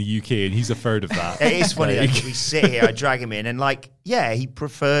podcast in the UK, and he's a third of that. It is funny, like, we sit here, I drag him in, and he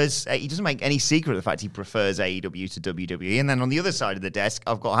prefers... He doesn't make any secret of the fact he prefers AEW to WWE, and then on the other side of the desk,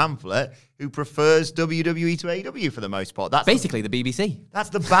 I've got Hamflet, who prefers WWE to AEW for the most part. That's basically the BBC. That's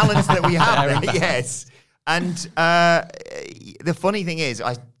the balance that we have. Yes. And the funny thing is,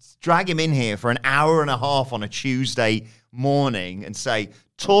 I drag him in here for an hour and a half on a Tuesday morning and say,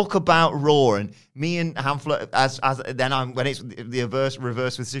 talk about Raw. And me and Hamflet, when it's the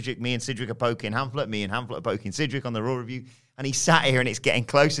reverse with Sidgwick, me and Sidgwick are poking Hamflet, me and Hamflet are poking Sidgwick on the Raw review. And he sat here and it's getting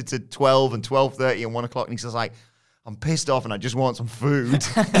closer to 12 and 12:30 and 1 o'clock. And he's just like, I'm pissed off and I just want some food.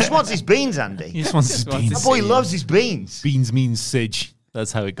 He just wants his beans, Andy. He just wants his beans. That boy loves his beans. Beans means Sidge.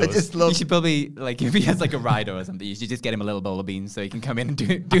 That's how it goes. You should probably, if he has a rider or something, you should just get him a little bowl of beans so he can come in and do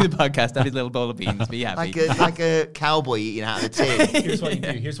the podcast, have his little bowl of beans, be happy. Like a cowboy eating out of the tin.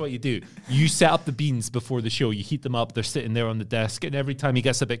 Here's what you do. You set up the beans before the show. You heat them up. They're sitting there on the desk. And every time he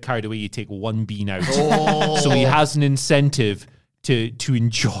gets a bit carried away, you take one bean out. Oh. So he has an incentive to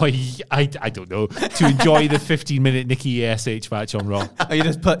enjoy, I don't know, to enjoy the 15-minute Nikki ASH match on Raw. Oh, you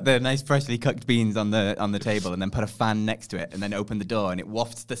just put the nice freshly cooked beans on the table and then put a fan next to it and then open the door and it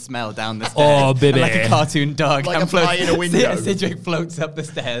wafts the smell down the stairs. Oh, baby. Like a cartoon dog. Like and a fly in a window. Sidgwick floats up the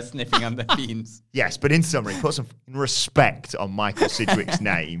stairs sniffing on the beans. Yes, but in summary, put some respect on Michael Sidgwick's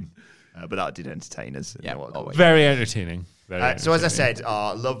name. But that did entertain us. Yeah, always. Very entertaining. So as I said,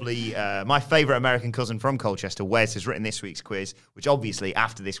 our lovely, my favourite American cousin from Colchester, Wes, has written this week's quiz, which obviously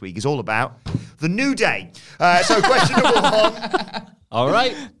after this week is all about the New Day. So question number one. All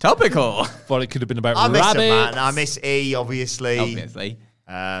right. Topical. Thought it could have been about I miss rabbits. him, man. I miss E, obviously. Obviously.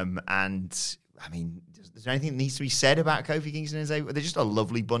 And I mean, is there anything that needs to be said about Kofi Kingston and Xavier? They're just a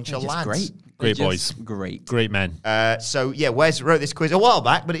lovely bunch of lads. Great. Great They're boys. just Great. Great men. So yeah, Wes wrote this quiz a while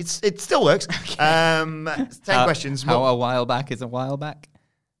back, but it still works. 10 questions. How a while back is a while back?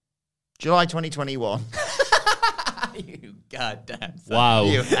 July 2021. You goddamn son. Wow.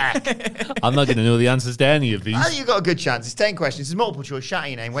 You hack. I'm not going to know the answers to any of these. I think you've got a good chance. It's 10 questions. It's multiple choice. Shout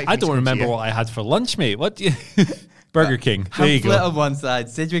your name. Wait for I me to don't come to remember you. what I had for lunch, mate. What do you... Burger King. There you Pamphlet go. on one side,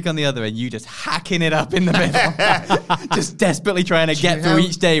 Sidgwick on the other, and you just hacking it up in the middle. Just desperately trying to get through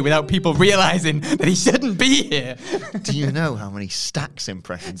each day without people realizing that he shouldn't be here. Do you know how many Stacks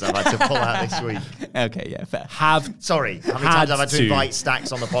impressions I've had to pull out this week? Okay, yeah, fair. Sorry. How many times I've had to invite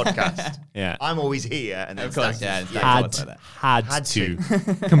Stacks on the podcast? Yeah. I'm always here, and then Of course, Stacks yeah. is- Had to.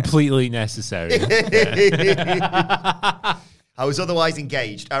 Completely necessary. I was otherwise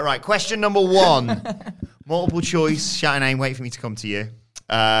engaged. All right, question number one. Multiple choice. Shout your name. Wait for me to come to you.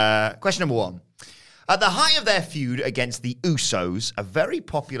 Question number one. At the height of their feud against the Usos, a very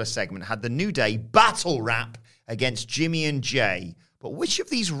popular segment had the New Day battle rap against Jimmy and Jay. But which of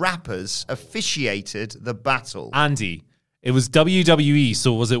these rappers officiated the battle? Andy, it was WWE,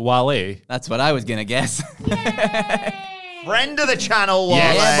 so was it Wale? That's what I was going to guess. Friend of the channel, Wale.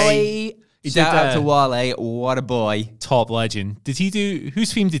 Yeah, boy. He Shout did, out to Wale. What a boy. Top legend. Did he do...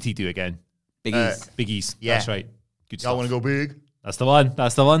 Whose theme did he do again? Big East. Big East. Yeah. That's right. Good Y'all stuff. want to go big? That's the one.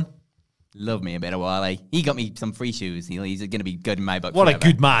 That's the one. Love me a bit of Wale. He got me some free shoes. He's going to be good in my book. What a forever.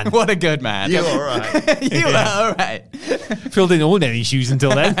 good man. What a good man. You all right? You are all right. Phil didn't own any shoes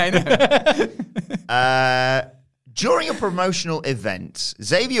until then. I know. During a promotional event,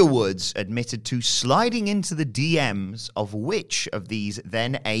 Xavier Woods admitted to sliding into the DMs of which of these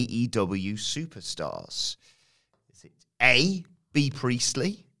then AEW superstars? Is it A, B.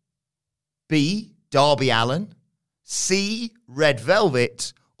 Priestley, B, Darby Allin, C, Red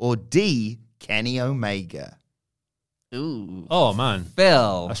Velvet, or D, Kenny Omega? Ooh. Oh, man.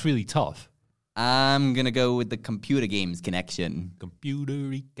 Phil. That's really tough. I'm going to go with the computer games connection.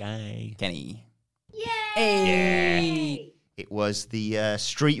 Computery guy. Kenny. Yay! It was the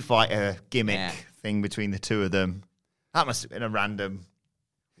Street Fighter gimmick thing between the two of them. That must have been a random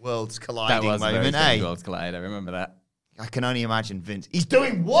worlds That colliding was a very moment, strange eh? Worlds Collide. I remember that. I can only imagine Vince. He's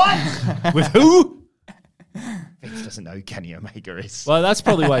doing what? With who? Vince doesn't know who Kenny Omega is. Well, that's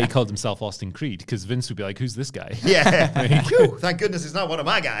probably why he called himself Austin Creed, because Vince would be like, who's this guy? Yeah. Phew, thank goodness it's not one of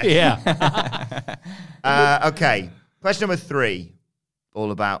my guys. Yeah. Okay. Question number 3.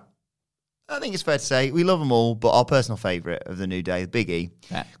 All about, I think it's fair to say, we love them all, but our personal favourite of the New Day, Big E.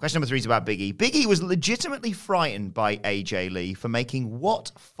 Yeah. Question number 3 is about Big E. Big E was legitimately frightened by AJ Lee for making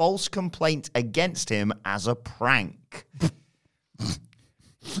what false complaint against him as a prank?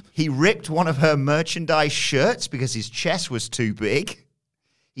 He ripped one of her merchandise shirts because his chest was too big.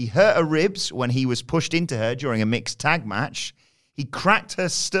 He hurt her ribs when he was pushed into her during a mixed tag match. He cracked her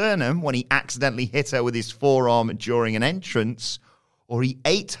sternum when he accidentally hit her with his forearm during an entrance. Or he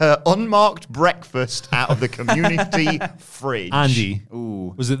ate her unmarked breakfast out of the community fridge. Andy.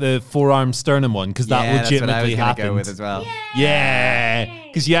 Ooh. Was it the forearm sternum one? Because that Yeah, legitimately that's what I was happened. go with as well. Yeah.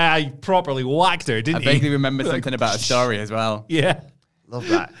 Because, I properly whacked her, I didn't vaguely he? remember something about a story as well. Yeah. Love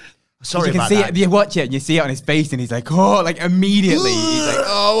that. Sorry You can about see that. it, you watch it and you see it on his face and he's like, oh, like immediately. He's like,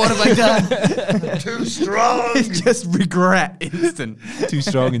 oh, what have I done? Too strong. It's just regret instant. Too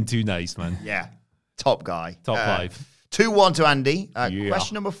strong and too nice, man. Yeah. Top guy. Top 5. 2-1 to Andy. Yeah.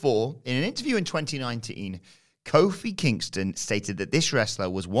 Question number 4. In an interview in 2019, Kofi Kingston stated that this wrestler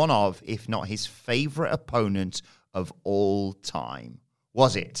was one of, if not his favorite opponent of all time.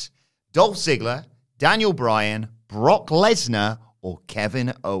 Was it Dolph Ziggler, Daniel Bryan, Brock Lesnar, or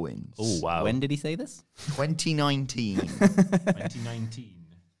Kevin Owens? Oh, wow. When did he say this? 2019. 2019.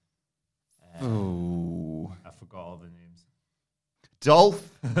 Ooh. I forgot all the names.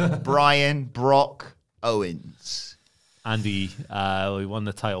 Dolph, Bryan, Brock, Owens. Andy, we won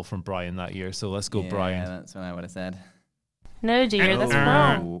the title from Brian that year, so let's go Yeah, Brian. that's what I would have said. No, dear, that's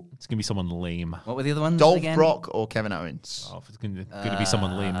wrong. It's going to be someone lame. What were the other ones Dolph again? Brock or Kevin Owens? Oh, if it's going to be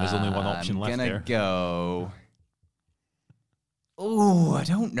someone lame, there's only one option left there. I'm going to go... Oh, I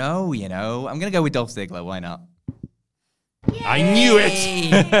don't know, you know. I'm going to go with Dolph Ziggler. Why not? I knew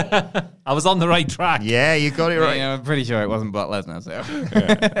it! I was on the right track. Yeah, you got it right. Yeah, I'm pretty sure it wasn't Brock Lesnar, so...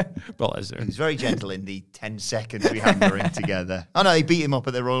 Brock Lesnar. He's very gentle in the 10 seconds we had in the ring together. Oh, no, he beat him up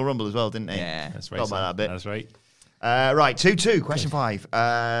at the Royal Rumble as well, didn't he? Yeah. That's right. Forgot about that bit. That's right. Right, 2-2. Question 5.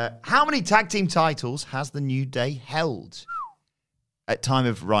 How many tag team titles has the New Day held at time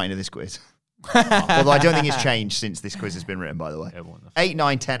of writing of this quiz? Although I don't think it's changed since this quiz has been written, by the way. 8,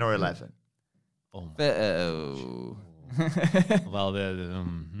 9, 10, or 11? Oh, well, I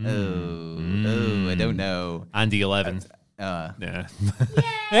don't know. Andy 11. Uh, Yeah.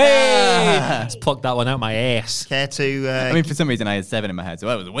 Hey! Just plucked that one out my ass. Care to... I mean, for some reason, I had 7 in my head, so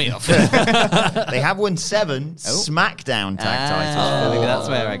I was way off. they have won 7 SmackDown tag titles. Maybe that's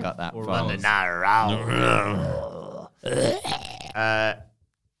where I got that from.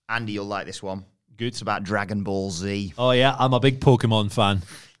 Andy, you'll like this one. Good. It's about Dragon Ball Z. Oh, yeah. I'm a big Pokemon fan.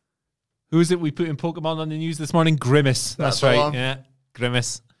 Who is it we put in Pokemon on the news this morning? Grimace. That's the right. one. Yeah.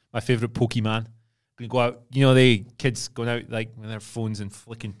 Grimace. My favourite Pokemon. Gonna go out, you know, the kids going out like with their phones and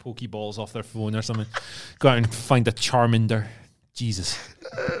flicking Pokeballs off their phone or something. Go out and find a Charmander. Jesus.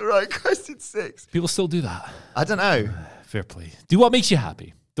 Right, question 6. People still do that. I don't know. Fair play. Do what makes you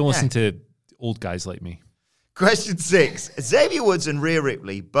happy. Don't listen to old guys like me. Question 6. Xavier Woods and Rhea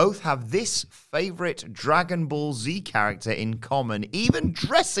Ripley both have this favourite Dragon Ball Z character in common, even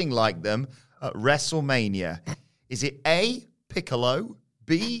dressing like them at WrestleMania. Is it A, Piccolo,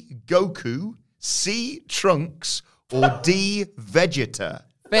 B, Goku, C, Trunks, or D, Vegeta?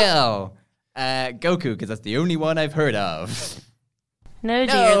 Phil, Goku, because that's the only one I've heard of. No,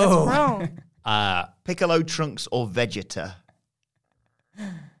 dear, that's wrong. Piccolo, Trunks, or Vegeta?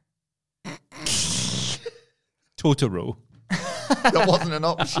 Totoro. That wasn't an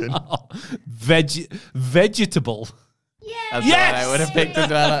option. Vegetable. That's Yes! what I would have picked as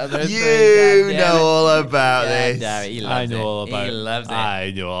well out of those You three. know all about Yeah, this. damn it, he I loves know it. all about He loves it.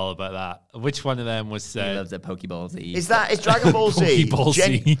 I know all about that. Which one of them was He loves a Pokeball Z. Is Dragon Ball Z? Pokeball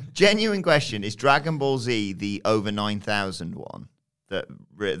Z. Genuine question. Is Dragon Ball Z the over 9,000 one that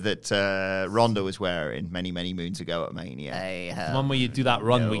Ronda was wearing many, many moons ago at Mania? I the have one where you do that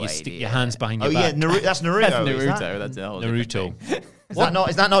run no where you stick your idea. hands behind Oh your yeah, back? that's Naruto. That's is that? Naruto. That's a whole different Naruto. thing. Is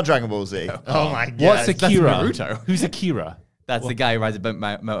that not Dragon Ball Z? Oh my god. What's That's Akira? Naruto. Who's Akira? That's the guy who rides a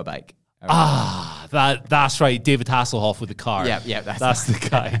motorbike. That's right. David Hasselhoff with the car. Yeah, that's the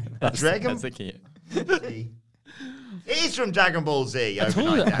guy. Dragon? That's the key. He's from Dragon Ball Z. Over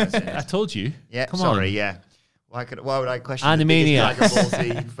I 9,000. told you. Yeah, Come sorry, on. yeah. Why would I question Animaniacs. the biggest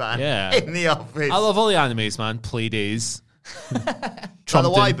Dragon Ball Z fan Yeah. in the office? I love all the animes, man. Playdays. Like the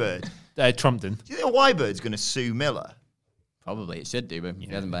Y-Bird. Trumpton. Do you think a Y-Bird's going to sue Miller? Probably it should do, but he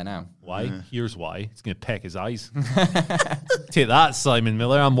hasn't by now. Why? Here's why. It's going to peck his eyes. Take that, Simon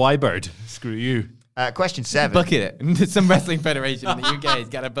Miller. I'm Y-Bird. Screw you. Question 7. Bucket it. Some wrestling federation in the UK has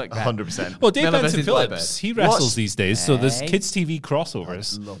got a book that. 100%. Well, Dave Miller Benson versus Phillips, Y-Bird. he wrestles What's- these days, so there's Hey. kids' TV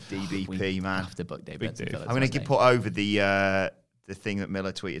crossovers. Love DDP, man. Have to book Dave Big Benson Dave. Phillips I'm going one to day. put over the thing that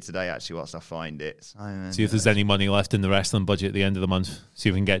Miller tweeted today, actually, whilst I find it. See if there's any money left in the wrestling budget at the end of the month. See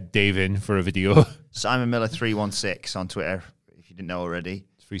if we can get Dave in for a video. Simon Miller 316 on Twitter, if you didn't know already.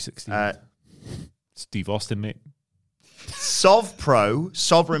 360. Steve Austin, mate.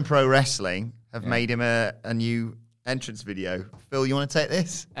 Sovereign Pro Wrestling, have made him a new entrance video. Phil, you want to take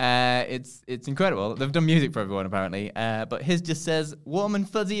this? It's incredible. They've done music for everyone apparently, but his just says "warm and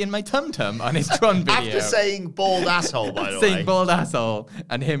fuzzy in my tum tum" on his Tron video. After saying bald asshole, by the way. saying bald asshole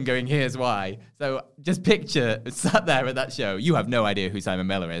and him going, "Here's why." So just picture sat there at that show. You have no idea who Simon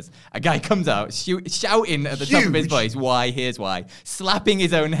Miller is. A guy comes out shouting at the top of his Huge. voice, "Why? Here's why!" Slapping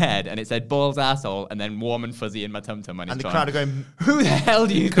his own head, and it said "bald asshole" and then "warm and fuzzy in my tum tum" on his And the Tron. crowd are going, Who the hell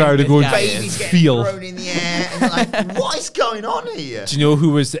do you think crowd are this going, guy babies is? getting Feel. thrown in the air. And you're like, what is going on here? Do you know who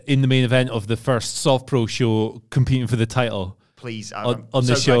was in the main event of the first Soft Pro show competing for the title? Please, On I'm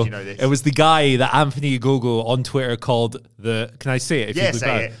the so show, glad you know this. it was the guy that Anthony Gogo on Twitter called the. Can I say it? If Yeah, you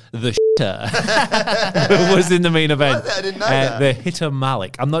say it. The shitter was in the main event. I didn't know that. The hitter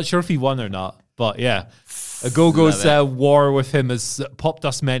Malik. I'm not sure if he won or not, but yeah, Gogo's war with him has popped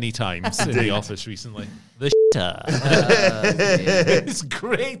us many times in the office recently. The shitter. It's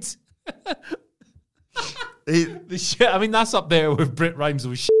great. The shit. I mean, that's up there with Brit Rhymes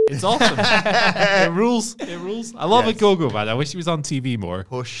with shit. It's awesome. It rules. It rules. I love Yes. it, Gogo, man. I wish he was on TV more.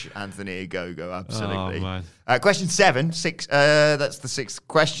 Push Anthony Go, absolutely. Oh, man. Question 7, 6. That's the 6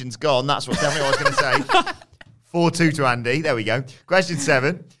 questions gone. That's what definitely I was going to say. 4-2 to Andy. There we go. Question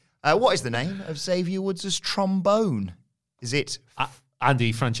 7. What is the name of Xavier Woods' trombone? Is it...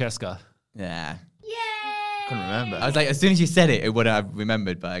 Andy Francesca. Yeah. I couldn't remember. I was like, as soon as you said it would have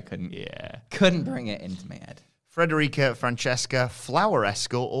remembered, but I couldn't. Yeah. Couldn't bring it into my head. Frederica, Francesca,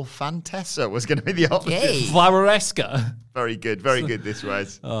 Floweresca, or Fantessa was going to be the opposite. Yay. Floweresca. Very good. Very good, this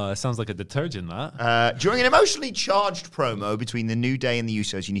was. Oh, it sounds like a detergent, that. During an emotionally charged promo between the New Day and the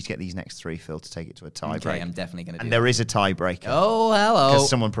Usos, you need to get these next 3, Phil, to take it to a tiebreak. Okay, I'm definitely going to do And there is a tiebreaker. Oh, hello. Because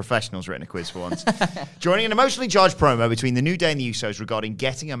someone professional's written a quiz for once. During an emotionally charged promo between the New Day and the Usos regarding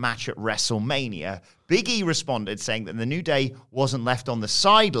getting a match at WrestleMania, Big E responded saying that the New Day wasn't left on the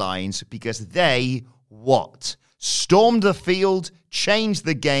sidelines because they, what? Stormed the field, changed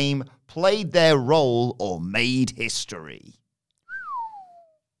the game, played their role, or made history.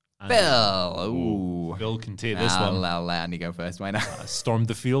 Phil. Ooh. Phil can take this one. I'll let Andy go first. Why not? Stormed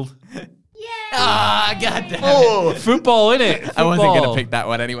the field. Ah, God damn it. Oh, Football, innit? I wasn't going to Football. pick that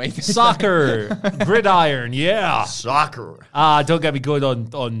one anyway. Soccer. Gridiron, yeah. soccer. Don't get me good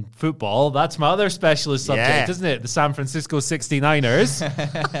on football. That's my other specialist subject, Yeah. isn't it? The San Francisco 69ers.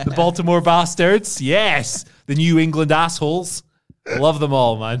 The Baltimore Bastards. Yes. The New England assholes. Love them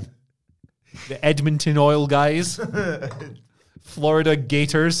all, man. The Edmonton Oil guys. Florida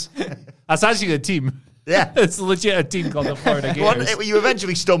Gators. That's actually a team. Yeah. It's legit a team called the Florida Gators. You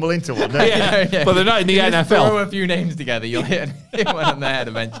eventually stumble into one, don't you? Yeah, but they're not in the Just throw NFL. a few names together, you'll hit one on the head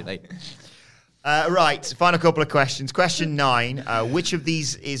eventually. Right, final couple of questions. Question 9. Which of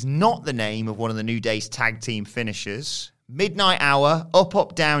these is not the name of one of the New Day's tag team finishers? Midnight Hour, Up,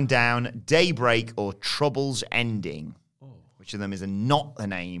 Up, Down, Down, Daybreak, or Trouble's Ending? Which of them is not the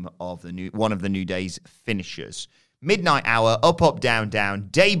name of one of the New Day's finishers? Midnight Hour, Up, Up, Down, Down,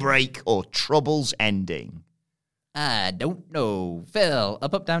 Daybreak, or Trouble's Ending? I don't know. Phil,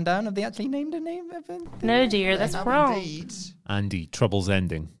 Up, Down, Down. Have they actually named a name of it? No, dear, that's wrong. Indeed. Andy, Trouble's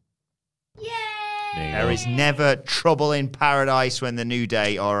Ending. There is never trouble in paradise when the New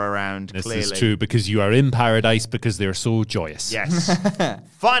Day are around, This clearly. is true because you are in paradise because they're so joyous. Yes.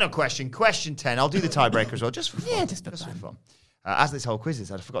 Final question, question 10. I'll do the tiebreaker as well, just for fun. Yeah, just for fun. As this whole quiz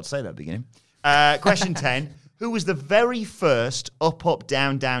is, I forgot to say that at the beginning. Question 10. Who was the very first Up, Up,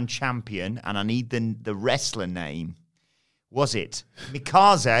 Down, Down champion? And I need the wrestler name. Was it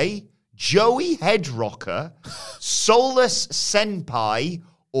Mikaze, Joey Headrocker, Soulless Senpai,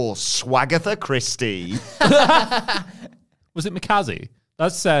 or Swagatha Christie? Was it Mikaze?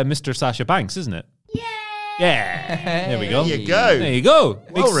 That's Mr. Sasha Banks, isn't it? Yeah. There we go. There you go. There you go.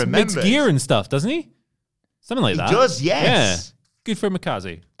 Well makes remembered. gear and stuff, doesn't he? Something like He that. does, yes. Yeah. Good for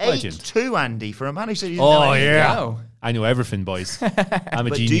Mikaze. Legend. 8-2, Andy, for a man who said he didn't know Oh, anything. yeah. Go. I know everything, boys. I'm a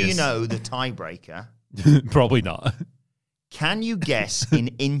But genius. do you know the tiebreaker? Probably not. Can you guess in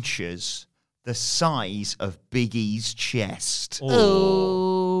inches the size of Big E's chest?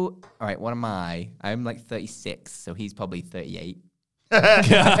 Oh. All right, what am I? I'm like 36, so he's probably 38.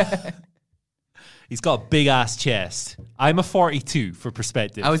 He's got a big ass chest. I'm a 42 for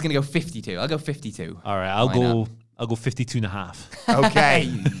perspective. I was going to go 52. I'll go 52. All right, I'll Why go 52 and a half.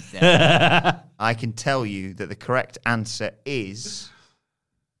 Okay. not? I can tell you that the correct answer is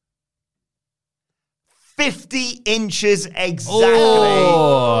 50 inches exactly.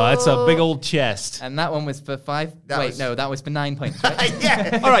 Oh, that's a big old chest. And that one was for 5. That That was for 9 points, right?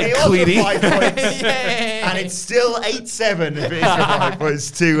 Yeah. All right, it was for Cleety. 5 points. Yay. And it's still 8-7 if it is for 5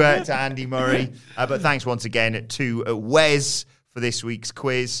 points to Andy Murray. But thanks once again to Wes for this week's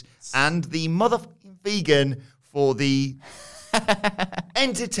quiz and the motherfucking vegan for the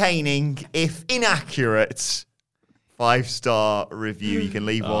entertaining, if inaccurate, 5-star review. You can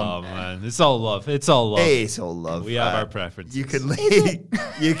leave one. Oh man, it's all love. It's all love. It's all love. We have our preferences. You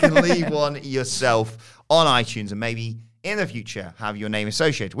can leave one yourself on iTunes and maybe in the future have your name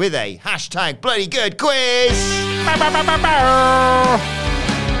associated with a hashtag bloody good quiz.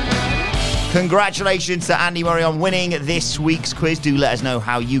 Congratulations to Andy Murray on winning this week's quiz. Do let us know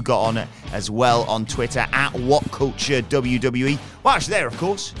how you got on as well on Twitter at WhatCultureWWE. Well, actually there, of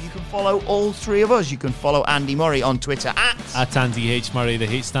course, you can follow all three of us. You can follow Andy Murray on Twitter At Andy H. Murray. The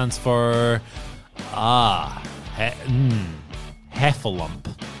H stands for Heffalump.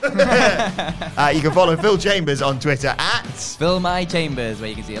 You can follow Phil Chambers on Twitter at... Fill My Chambers, where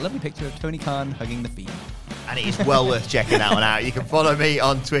you can see a lovely picture of Tony Khan hugging the Fiend. and it is well worth checking that one out. You can follow me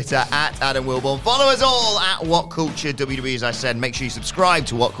on Twitter at Adam Wilborn. Follow us all at What Culture WWE, as I said. Make sure you subscribe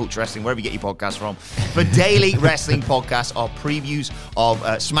to What Culture Wrestling, wherever you get your podcasts from. For daily wrestling podcasts, our previews of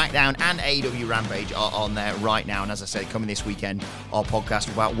SmackDown and AEW Rampage are on there right now. And as I said, coming this weekend, our podcast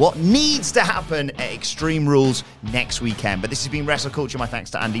about what needs to happen at Extreme Rules next weekend. But this has been Wrestle Culture. My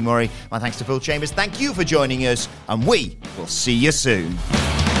thanks to Andy Murray. My thanks to Phil Chambers. Thank you for joining us, and we will see you soon.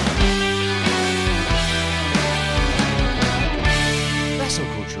 Wrestle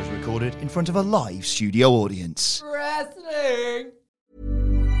Culture is recorded in front of a live studio audience. Wrestling!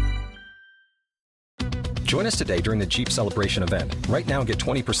 Join us today during the Jeep Celebration event. Right now, get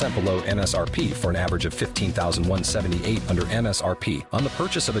 20% below MSRP for an average of $15,178 under MSRP on the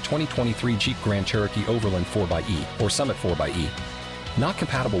purchase of a 2023 Jeep Grand Cherokee Overland 4xE or Summit 4xE. Not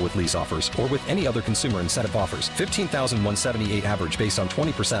compatible with lease offers or with any other consumer incentive offers. $15,178 average based on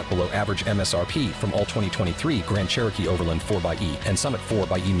 20% below average MSRP from all 2023 Grand Cherokee Overland 4xE and Summit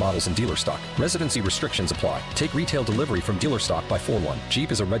 4xE models in dealer stock. Residency restrictions apply. Take retail delivery from dealer stock by 4/1.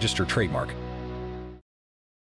 Jeep is a registered trademark.